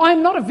what?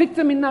 I'm not a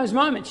victim in those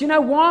moments. You know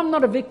why I'm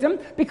not a victim?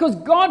 Because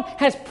God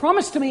has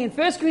promised to me in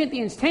 1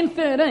 Corinthians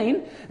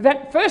 10:13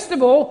 that, first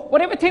of all,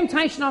 whatever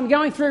temptation I'm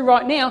going through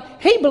right now,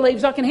 he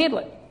believes I can handle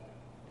it.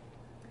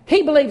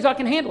 He believes I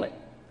can handle it.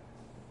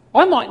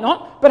 I might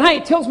not, but hey,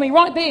 it tells me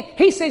right there,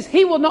 he says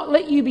he will not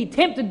let you be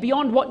tempted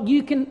beyond what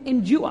you can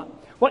endure.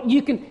 what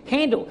you can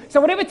handle. So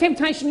whatever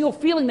temptation you're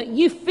feeling that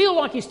you feel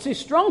like is too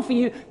strong for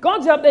you,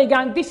 God's up there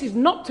going, this is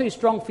not too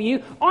strong for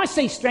you. I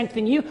see strength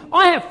in you.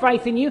 I have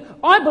faith in you.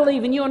 I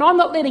believe in you, and I'm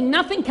not letting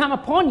nothing come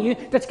upon you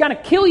that's going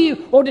to kill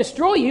you or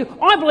destroy you.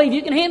 I believe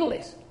you can handle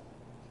this.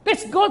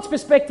 That's God's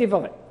perspective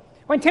of it.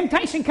 When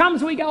temptation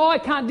comes, we go, oh, I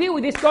can't deal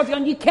with this. God's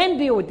going, you can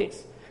deal with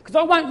this, because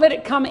I won't let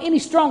it come any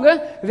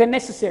stronger than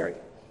necessary.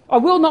 I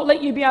will not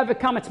let you be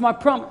overcome. It's my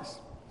promise.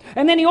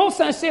 And then he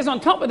also says on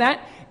top of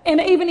that, and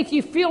even if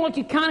you feel like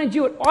you can't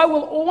endure it, I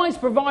will always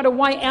provide a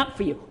way out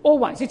for you.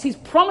 Always. It's his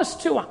promise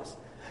to us.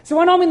 So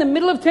when I'm in the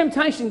middle of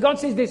temptation, God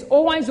says there's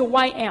always a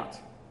way out.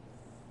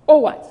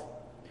 Always.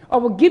 I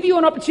will give you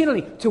an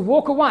opportunity to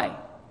walk away.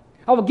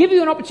 I will give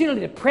you an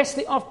opportunity to press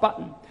the off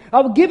button.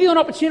 I will give you an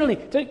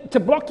opportunity to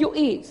block your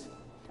ears.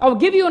 I will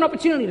give you an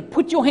opportunity to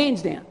put your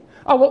hands down.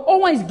 I will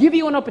always give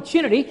you an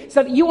opportunity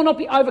so that you will not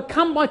be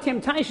overcome by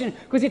temptation,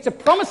 because it's a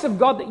promise of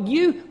God that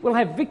you will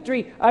have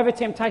victory over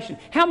temptation.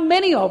 How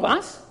many of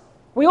us,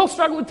 we all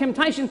struggle with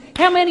temptation,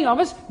 how many of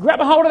us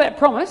grab a hold of that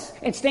promise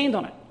and stand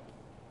on it?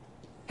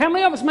 How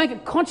many of us make a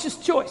conscious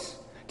choice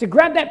to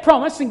grab that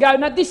promise and go,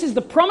 no, this is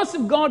the promise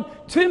of God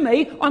to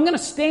me, I'm going to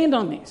stand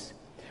on this.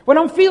 When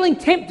I'm feeling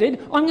tempted,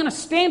 I'm going to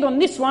stand on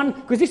this one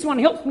because this one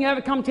helps me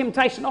overcome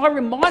temptation. I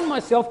remind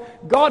myself,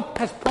 God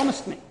has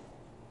promised me.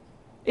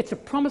 It's a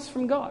promise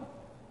from God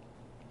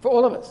for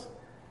all of us.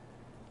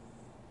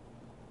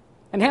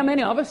 And how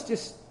many of us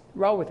just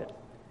roll with it?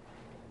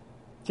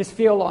 Just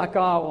feel like,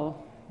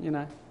 oh,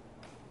 well,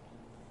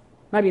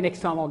 maybe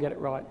next time I'll get it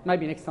right.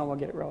 Maybe next time I'll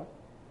get it right.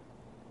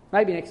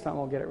 Maybe next time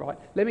I'll get it right.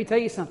 Let me tell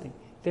you something.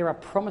 There are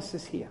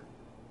promises here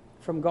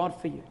from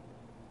God for you.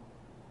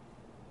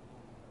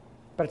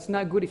 But it's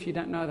no good if you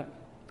don't know them.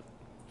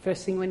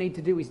 First thing we need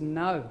to do is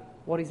know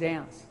what is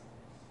ours.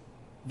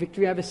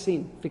 Victory over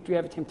sin, victory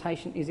over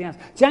temptation is ours.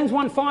 James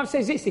 1:5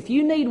 says this, if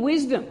you need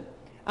wisdom,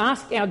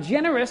 ask our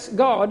generous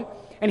God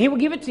and he will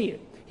give it to you.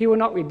 He will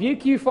not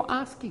rebuke you for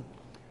asking.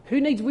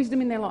 Who needs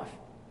wisdom in their life?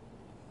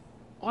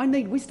 I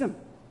need wisdom.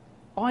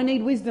 I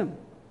need wisdom.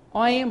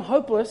 I am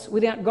hopeless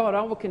without God.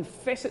 I will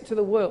confess it to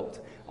the world.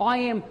 I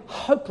am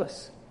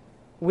hopeless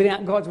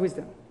without God's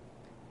wisdom.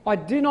 I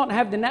do not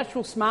have the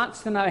natural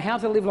smarts to know how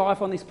to live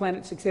life on this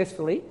planet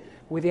successfully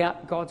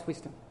without God's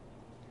wisdom.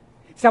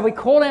 So we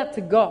call out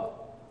to God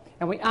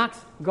and we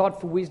ask God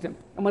for wisdom.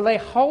 And we lay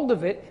hold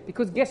of it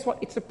because guess what?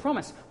 It's a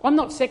promise. I'm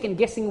not second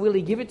guessing, will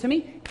he give it to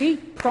me? He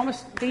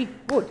promised he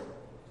would.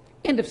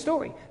 End of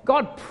story.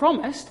 God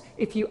promised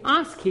if you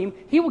ask him,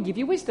 he will give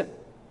you wisdom.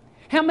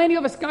 How many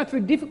of us go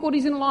through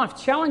difficulties in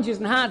life, challenges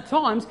and hard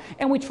times,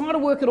 and we try to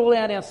work it all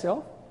out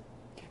ourselves?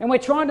 And we're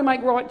trying to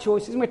make right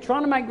choices, and we're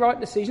trying to make right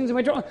decisions,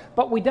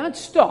 but we don't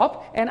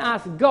stop and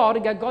ask God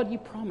and go, God, you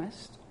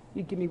promised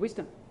you'd give me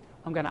wisdom.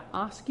 I'm going to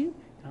ask you,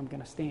 and I'm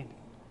going to stand.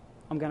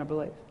 I'm going to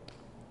believe.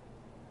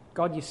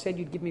 God, you said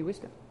you'd give me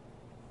wisdom.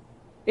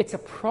 It's a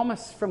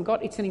promise from God.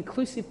 It's an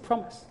inclusive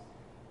promise.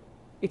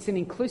 It's an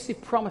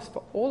inclusive promise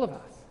for all of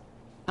us.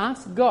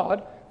 Ask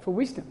God for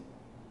wisdom.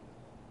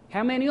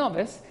 How many of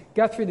us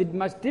go through the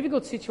most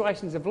difficult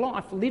situations of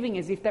life living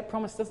as if that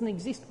promise doesn't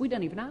exist? We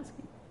don't even ask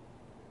him.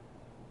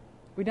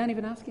 We don't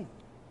even ask him.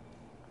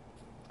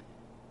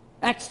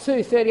 Acts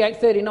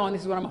 2:38-39,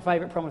 this is one of my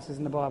favourite promises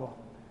in the Bible.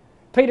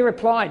 Peter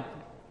replied,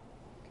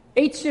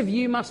 each of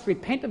you must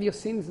repent of your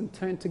sins and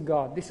turn to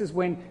God. This is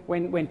when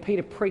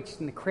Peter preached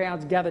and the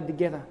crowds gathered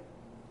together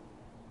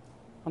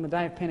on the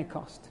day of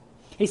Pentecost.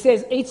 He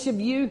says, each of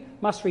you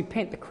must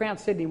repent. The crowd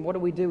said to him, what do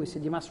we do? He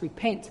said, you must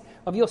repent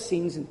of your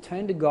sins and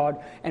turn to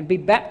God and be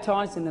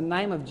baptised in the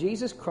name of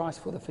Jesus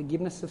Christ for the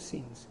forgiveness of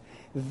sins.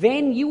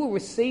 Then you will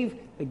receive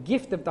the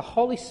gift of the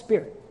Holy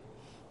Spirit.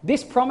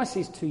 This promise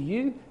is to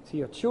you, to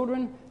your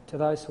children, to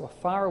those who are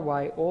far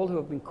away, all who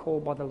have been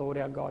called by the Lord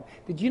our God.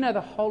 Did you know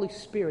the Holy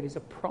Spirit is a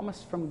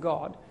promise from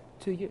God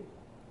to you?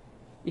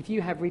 If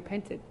you have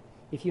repented,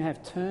 if you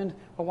have turned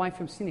away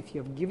from sin, if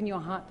you have given your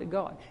heart to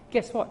God,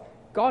 guess what?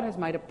 God has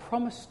made a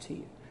promise to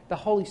you. The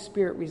Holy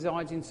Spirit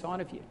resides inside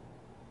of you.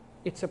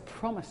 It's a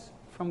promise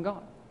from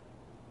God.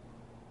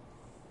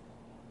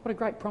 What a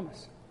great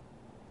promise.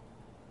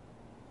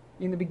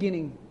 In the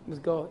beginning was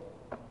God.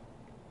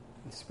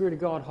 The Spirit of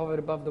God hovered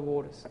above the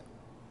waters.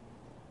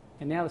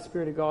 And now the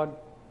Spirit of God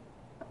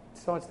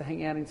decides to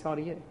hang out inside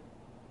of you.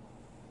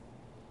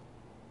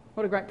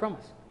 What a great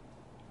promise.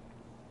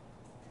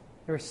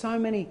 There are so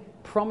many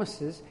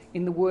promises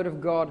in the Word of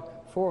God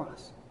for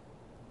us.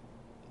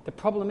 The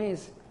problem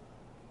is,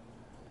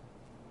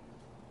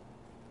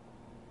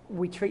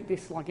 we treat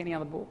this like any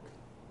other book.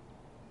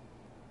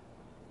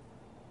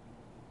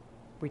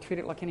 We treat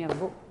it like any other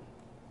book.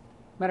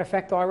 Matter of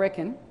fact, I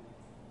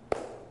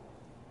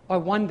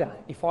wonder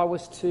if I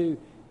was to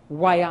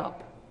weigh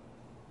up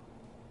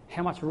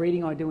how much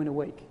reading I do in a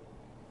week,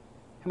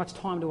 how much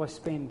time do I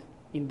spend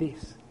in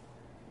this,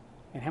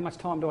 and how much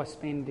time do I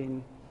spend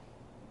in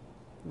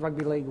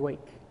Rugby League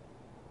Week,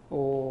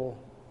 or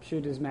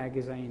Shooters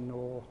Magazine,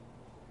 or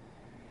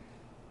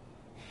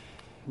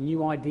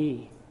New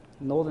Idea,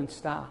 Northern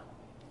Star.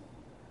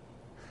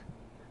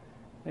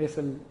 There's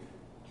some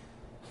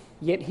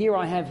Yet here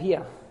I have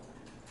here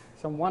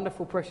some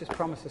wonderful, precious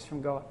promises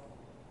from God.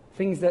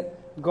 Things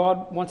that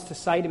God wants to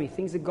say to me,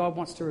 things that God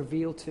wants to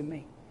reveal to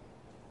me.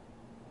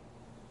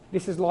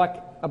 This is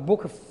like a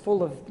book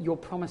full of your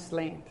promised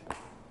land.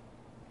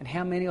 And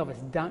how many of us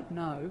don't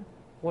know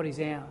what is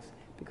ours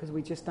because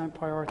we just don't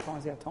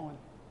prioritise our time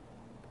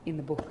in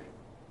the book.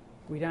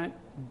 We don't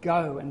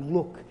go and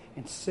look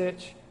and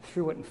search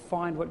through it and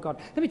find what God...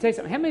 Let me tell you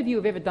something. How many of you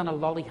have ever done a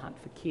lolly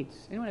hunt for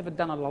kids? Anyone ever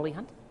done a lolly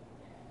hunt?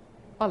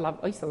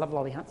 I used to love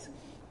lolly hunts.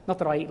 Not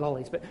that I eat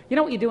lollies, but you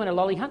know what you do in a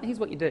lolly hunt? Here's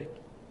what you do.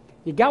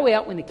 You go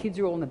out when the kids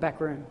are all in the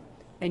back room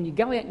and you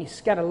go out and you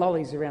scatter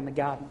lollies around the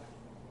garden.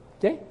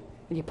 Yeah?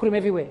 And you put them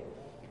everywhere.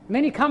 And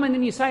then you come in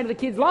and you say to the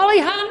kids, lolly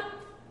hunt!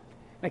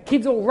 And the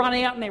kids all run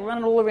out and they're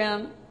running all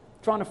around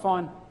trying to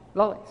find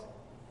lollies.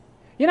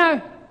 You know,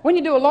 when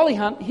you do a lolly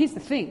hunt, here's the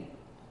thing.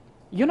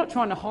 You're not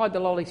trying to hide the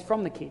lollies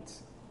from the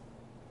kids.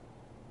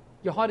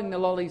 You're hiding the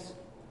lollies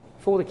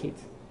for the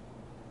kids.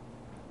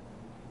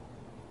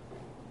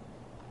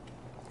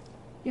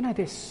 You know,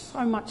 there's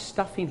so much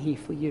stuff in here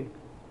for you.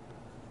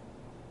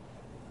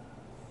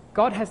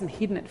 God hasn't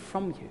hidden it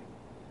from you.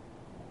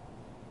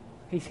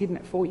 He's hidden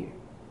it for you.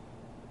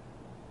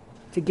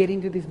 To get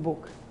into this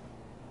book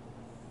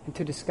and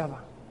to discover.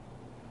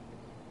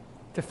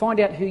 To find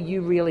out who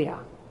you really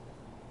are.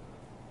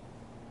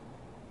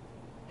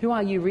 Who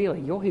are you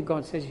really? You're who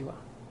God says you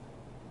are.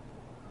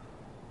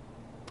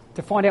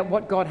 To find out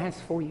what God has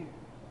for you.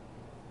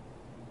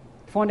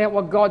 To find out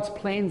what God's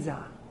plans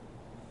are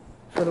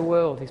for the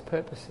world, His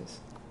purposes.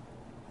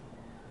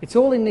 It's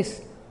all in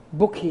this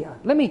book here.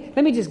 Let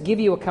me just give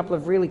you a couple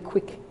of really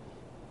quick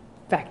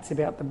facts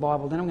about the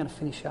Bible, then I'm going to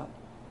finish up.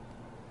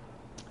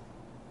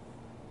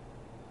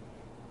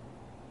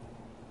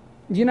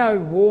 You know,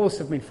 wars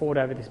have been fought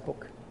over this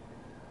book.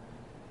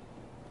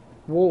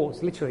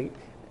 Wars, literally.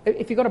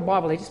 If you've got a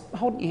Bible there, just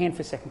hold it in your hand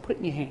for a second. Put it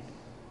in your hand.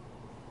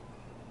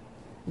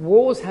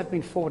 Wars have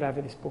been fought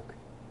over this book.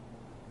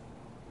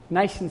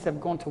 Nations have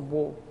gone to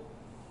war.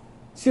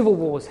 Civil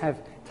wars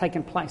have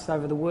taken place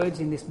over the words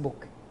in this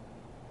book.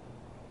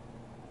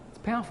 It's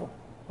powerful.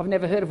 I've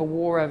never heard of a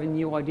war over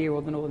New Idea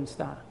or the Northern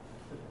Star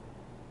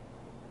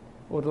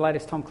or the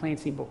latest Tom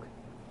Clancy book.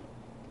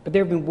 But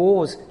there have been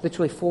wars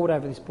literally fought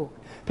over this book.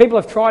 People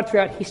have tried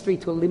throughout history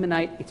to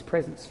eliminate its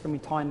presence from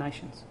entire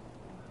nations.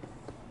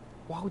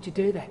 Why would you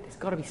do that? There's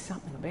got to be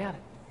something about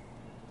it.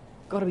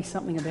 Got to be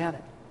something about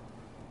it.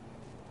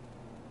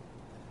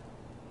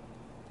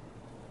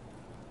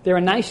 There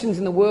are nations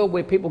in the world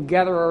where people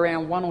gather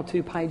around 1 or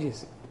 2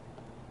 pages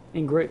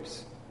in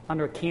groups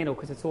under a candle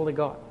because it's all they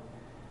got.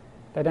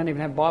 They don't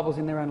even have Bibles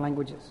in their own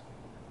languages.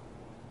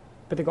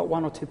 But they've got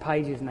 1 or 2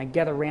 pages and they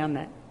gather around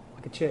that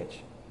like a church.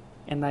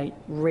 And they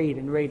read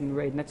and read and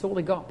read. And that's all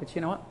they got. But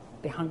you know what?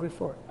 They're hungry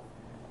for it.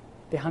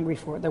 They're hungry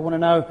for it. They want to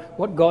know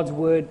what God's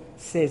Word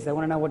says. They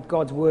want to know what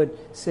God's Word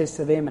says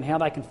to them and how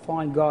they can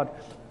find God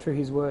through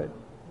His Word.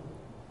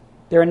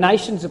 There are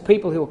nations of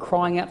people who are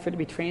crying out for it to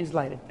be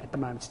translated at the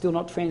moment. Still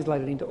not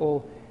translated into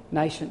all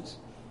nations.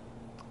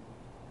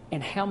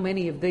 And how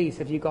many of these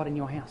have you got in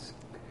your house?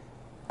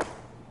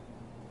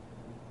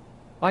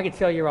 I can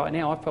tell you right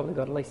now, I've probably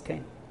got at least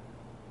 10.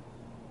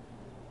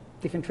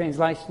 Different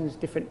translations,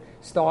 different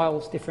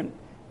styles, different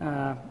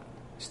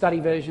study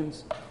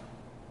versions.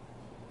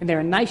 And there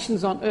are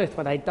nations on earth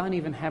where they don't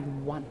even have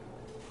one.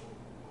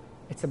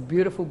 It's a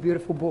beautiful,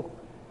 beautiful book.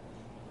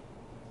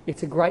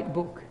 It's a great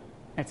book.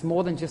 It's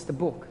more than just a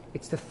book.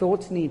 It's the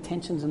thoughts and the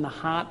intentions and the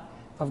heart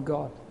of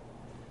God.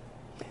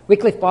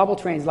 Wycliffe Bible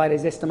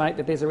translators estimate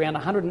that there's around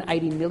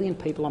 180 million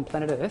people on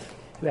planet Earth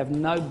who have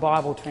no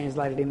Bible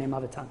translated in their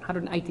mother tongue.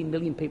 180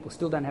 million people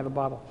still don't have a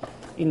Bible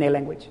in their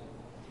language.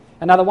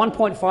 Another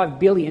 1.5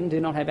 billion do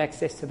not have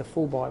access to the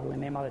full Bible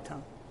in their mother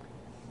tongue.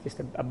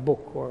 Just a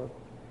book or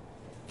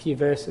a few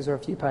verses or a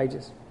few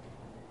pages.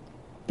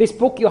 This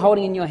book you're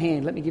holding in your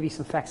hand, let me give you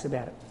some facts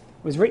about it.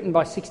 It was written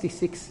by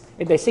 66...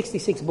 There's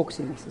 66 books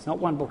in this. It's not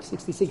one book,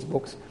 66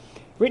 books.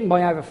 Written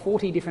by over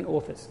 40 different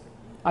authors.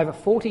 Over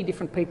 40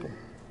 different people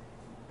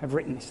have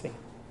written this thing.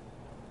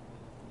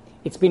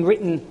 It's been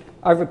written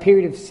over a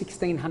period of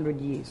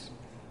 1,600 years.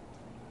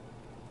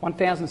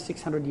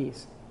 1,600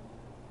 years.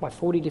 By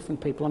 40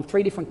 different people on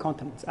 3 different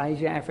continents.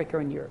 Asia, Africa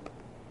and Europe.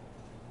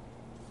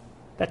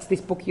 That's this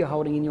book you're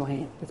holding in your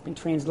hand. It's been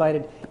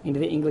translated into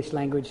the English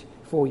language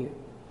for you.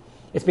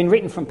 It's been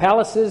written from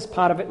palaces.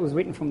 Part of it was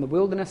written from the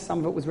wilderness. Some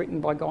of it was written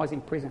by guys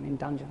in prison, in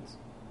dungeons,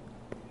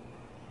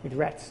 with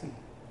rats and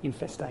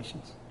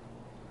infestations.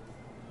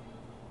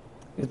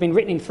 It's been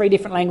written in 3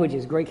 different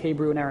languages, Greek,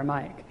 Hebrew and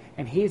Aramaic.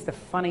 And here's the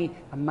funny,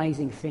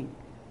 amazing thing.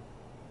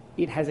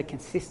 It has a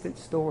consistent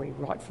story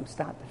right from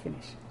start to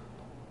finish.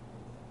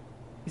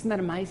 Isn't that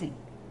amazing?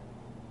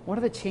 What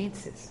are the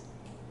chances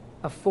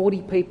of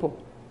 40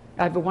 people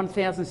over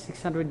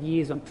 1,600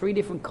 years on 3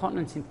 different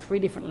continents in 3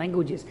 different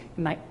languages,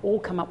 and they all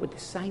come up with the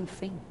same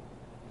thing?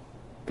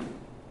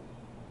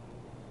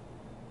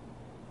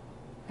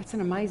 That's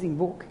an amazing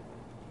book.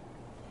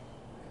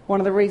 One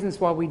of the reasons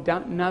why we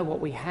don't know what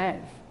we have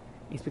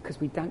is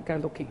because we don't go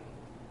looking.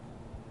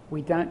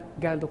 We don't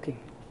go looking.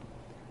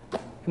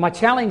 And my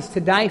challenge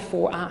today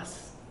for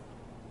us,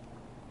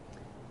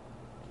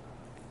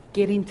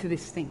 get into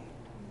this thing.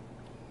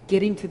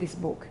 Get into this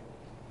book.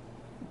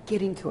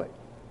 Get into it.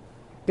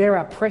 There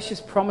are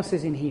precious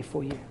promises in here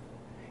for you.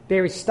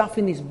 There is stuff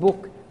in this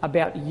book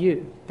about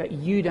you that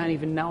you don't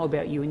even know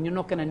about you, and you're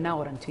not going to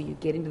know it until you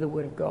get into the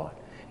Word of God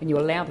and you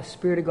allow the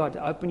Spirit of God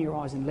to open your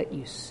eyes and let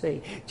you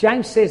see.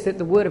 James says that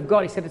the Word of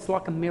God, he said, it's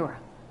like a mirror.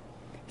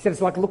 He said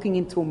it's like looking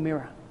into a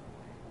mirror.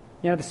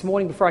 You know, this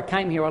morning before I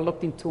came here, I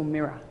looked into a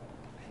mirror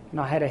and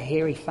I had a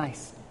hairy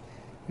face.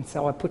 And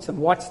so I put some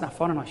white stuff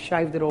on and I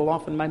shaved it all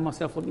off and made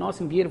myself look nice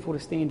and beautiful to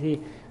stand here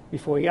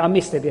before you. I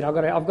missed a bit.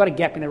 I've got a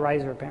gap in the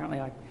razor apparently.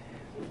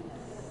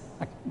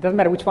 It doesn't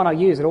matter which one I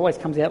use, it always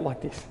comes out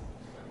like this.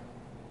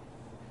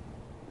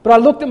 But I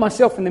looked at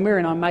myself in the mirror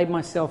and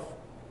I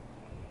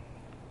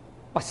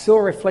saw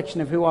a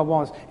reflection of who I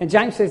was. And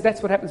James says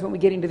that's what happens when we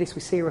get into this.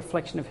 We see a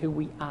reflection of who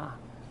we are,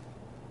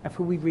 of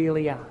who we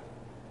really are.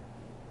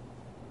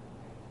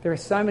 There are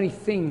so many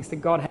things that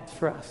God has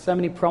for us, so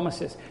many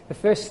promises. The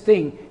first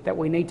thing that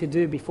we need to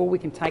do before we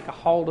can take a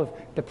hold of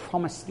the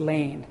promised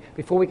land,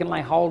 before we can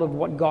lay hold of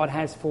what God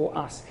has for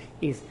us,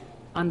 is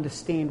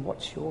understand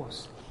what's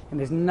yours. And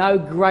there's no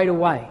greater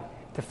way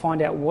to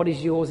find out what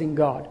is yours in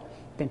God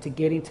than to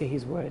get into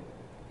His Word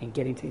and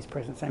get into His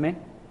presence. Amen?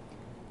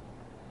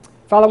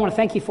 Father, I want to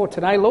thank you for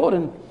today, Lord.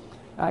 And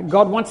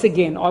God, once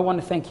again, I want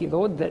to thank you,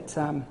 Lord, that,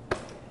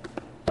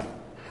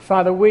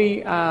 Father,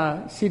 we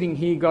are sitting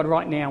here, God,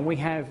 right now. We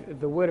have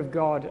the Word of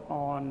God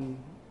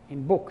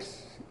in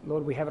books.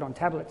 Lord, we have it on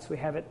tablets. We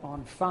have it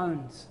on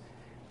phones.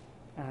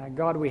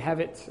 God, we have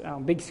it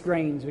on big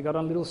screens. We've got it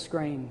on little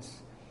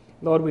screens.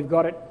 Lord, we've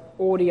got it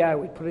audio.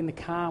 We put it in the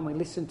car and we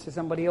listen to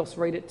somebody else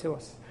read it to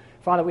us.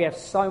 Father, we have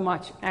so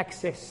much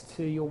access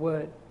to your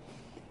Word.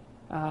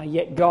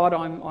 Yet, God,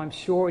 I'm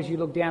sure as you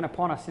look down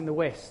upon us in the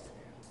West,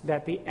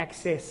 that the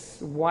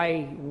access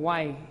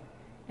way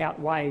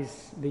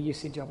outweighs the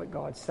usage of it,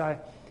 God. So,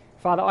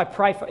 Father, I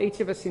pray for each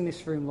of us in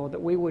this room, Lord,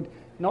 that we would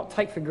not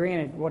take for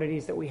granted what it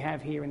is that we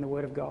have here in the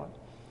Word of God.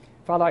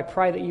 Father, I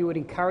pray that you would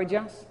encourage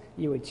us,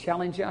 you would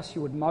challenge us,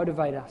 you would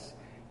motivate us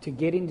to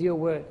get into your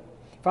Word.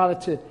 Father,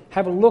 to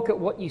have a look at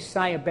what you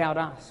say about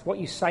us, what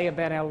you say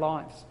about our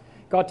lives.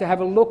 God, to have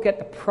a look at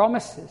the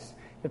promises,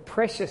 the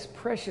precious,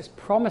 precious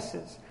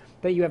promises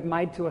that you have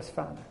made to us,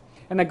 Father.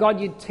 And that, God,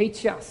 you'd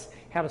teach us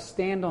how to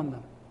stand on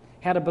them,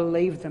 how to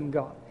believe them,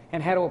 God,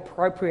 and how to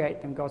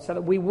appropriate them, God, so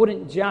that we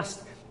wouldn't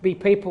just be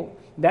people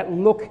that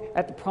look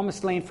at the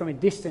promised land from a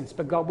distance,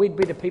 but, God, we'd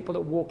be the people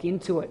that walk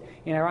into it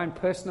in our own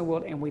personal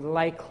world and we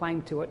lay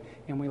claim to it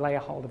and we lay a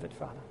hold of it,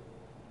 Father.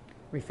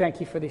 We thank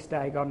you for this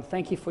day, God, and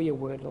thank you for your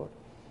word, Lord.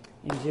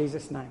 In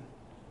Jesus' name.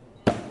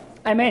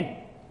 Amen.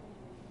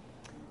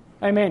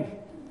 Amen.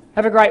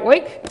 Have a great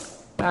week.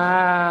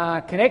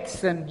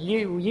 Connects, and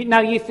you no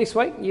youth this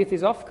week. Youth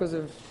is off because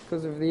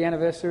of the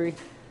anniversary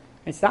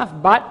and stuff.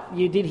 But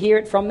you did hear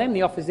it from them.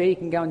 The offer's there. You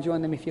can go and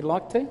join them if you'd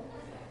like to.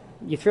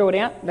 You throw it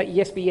out. Let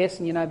yes be yes,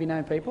 and your no be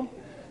no, people.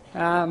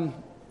 God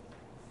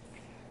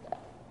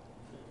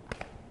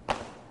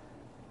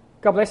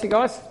bless you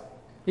guys.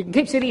 You can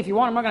keep sitting if you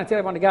want. I'm not going to tell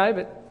everyone to go,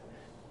 but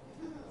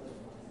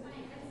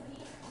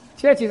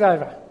church is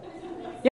over.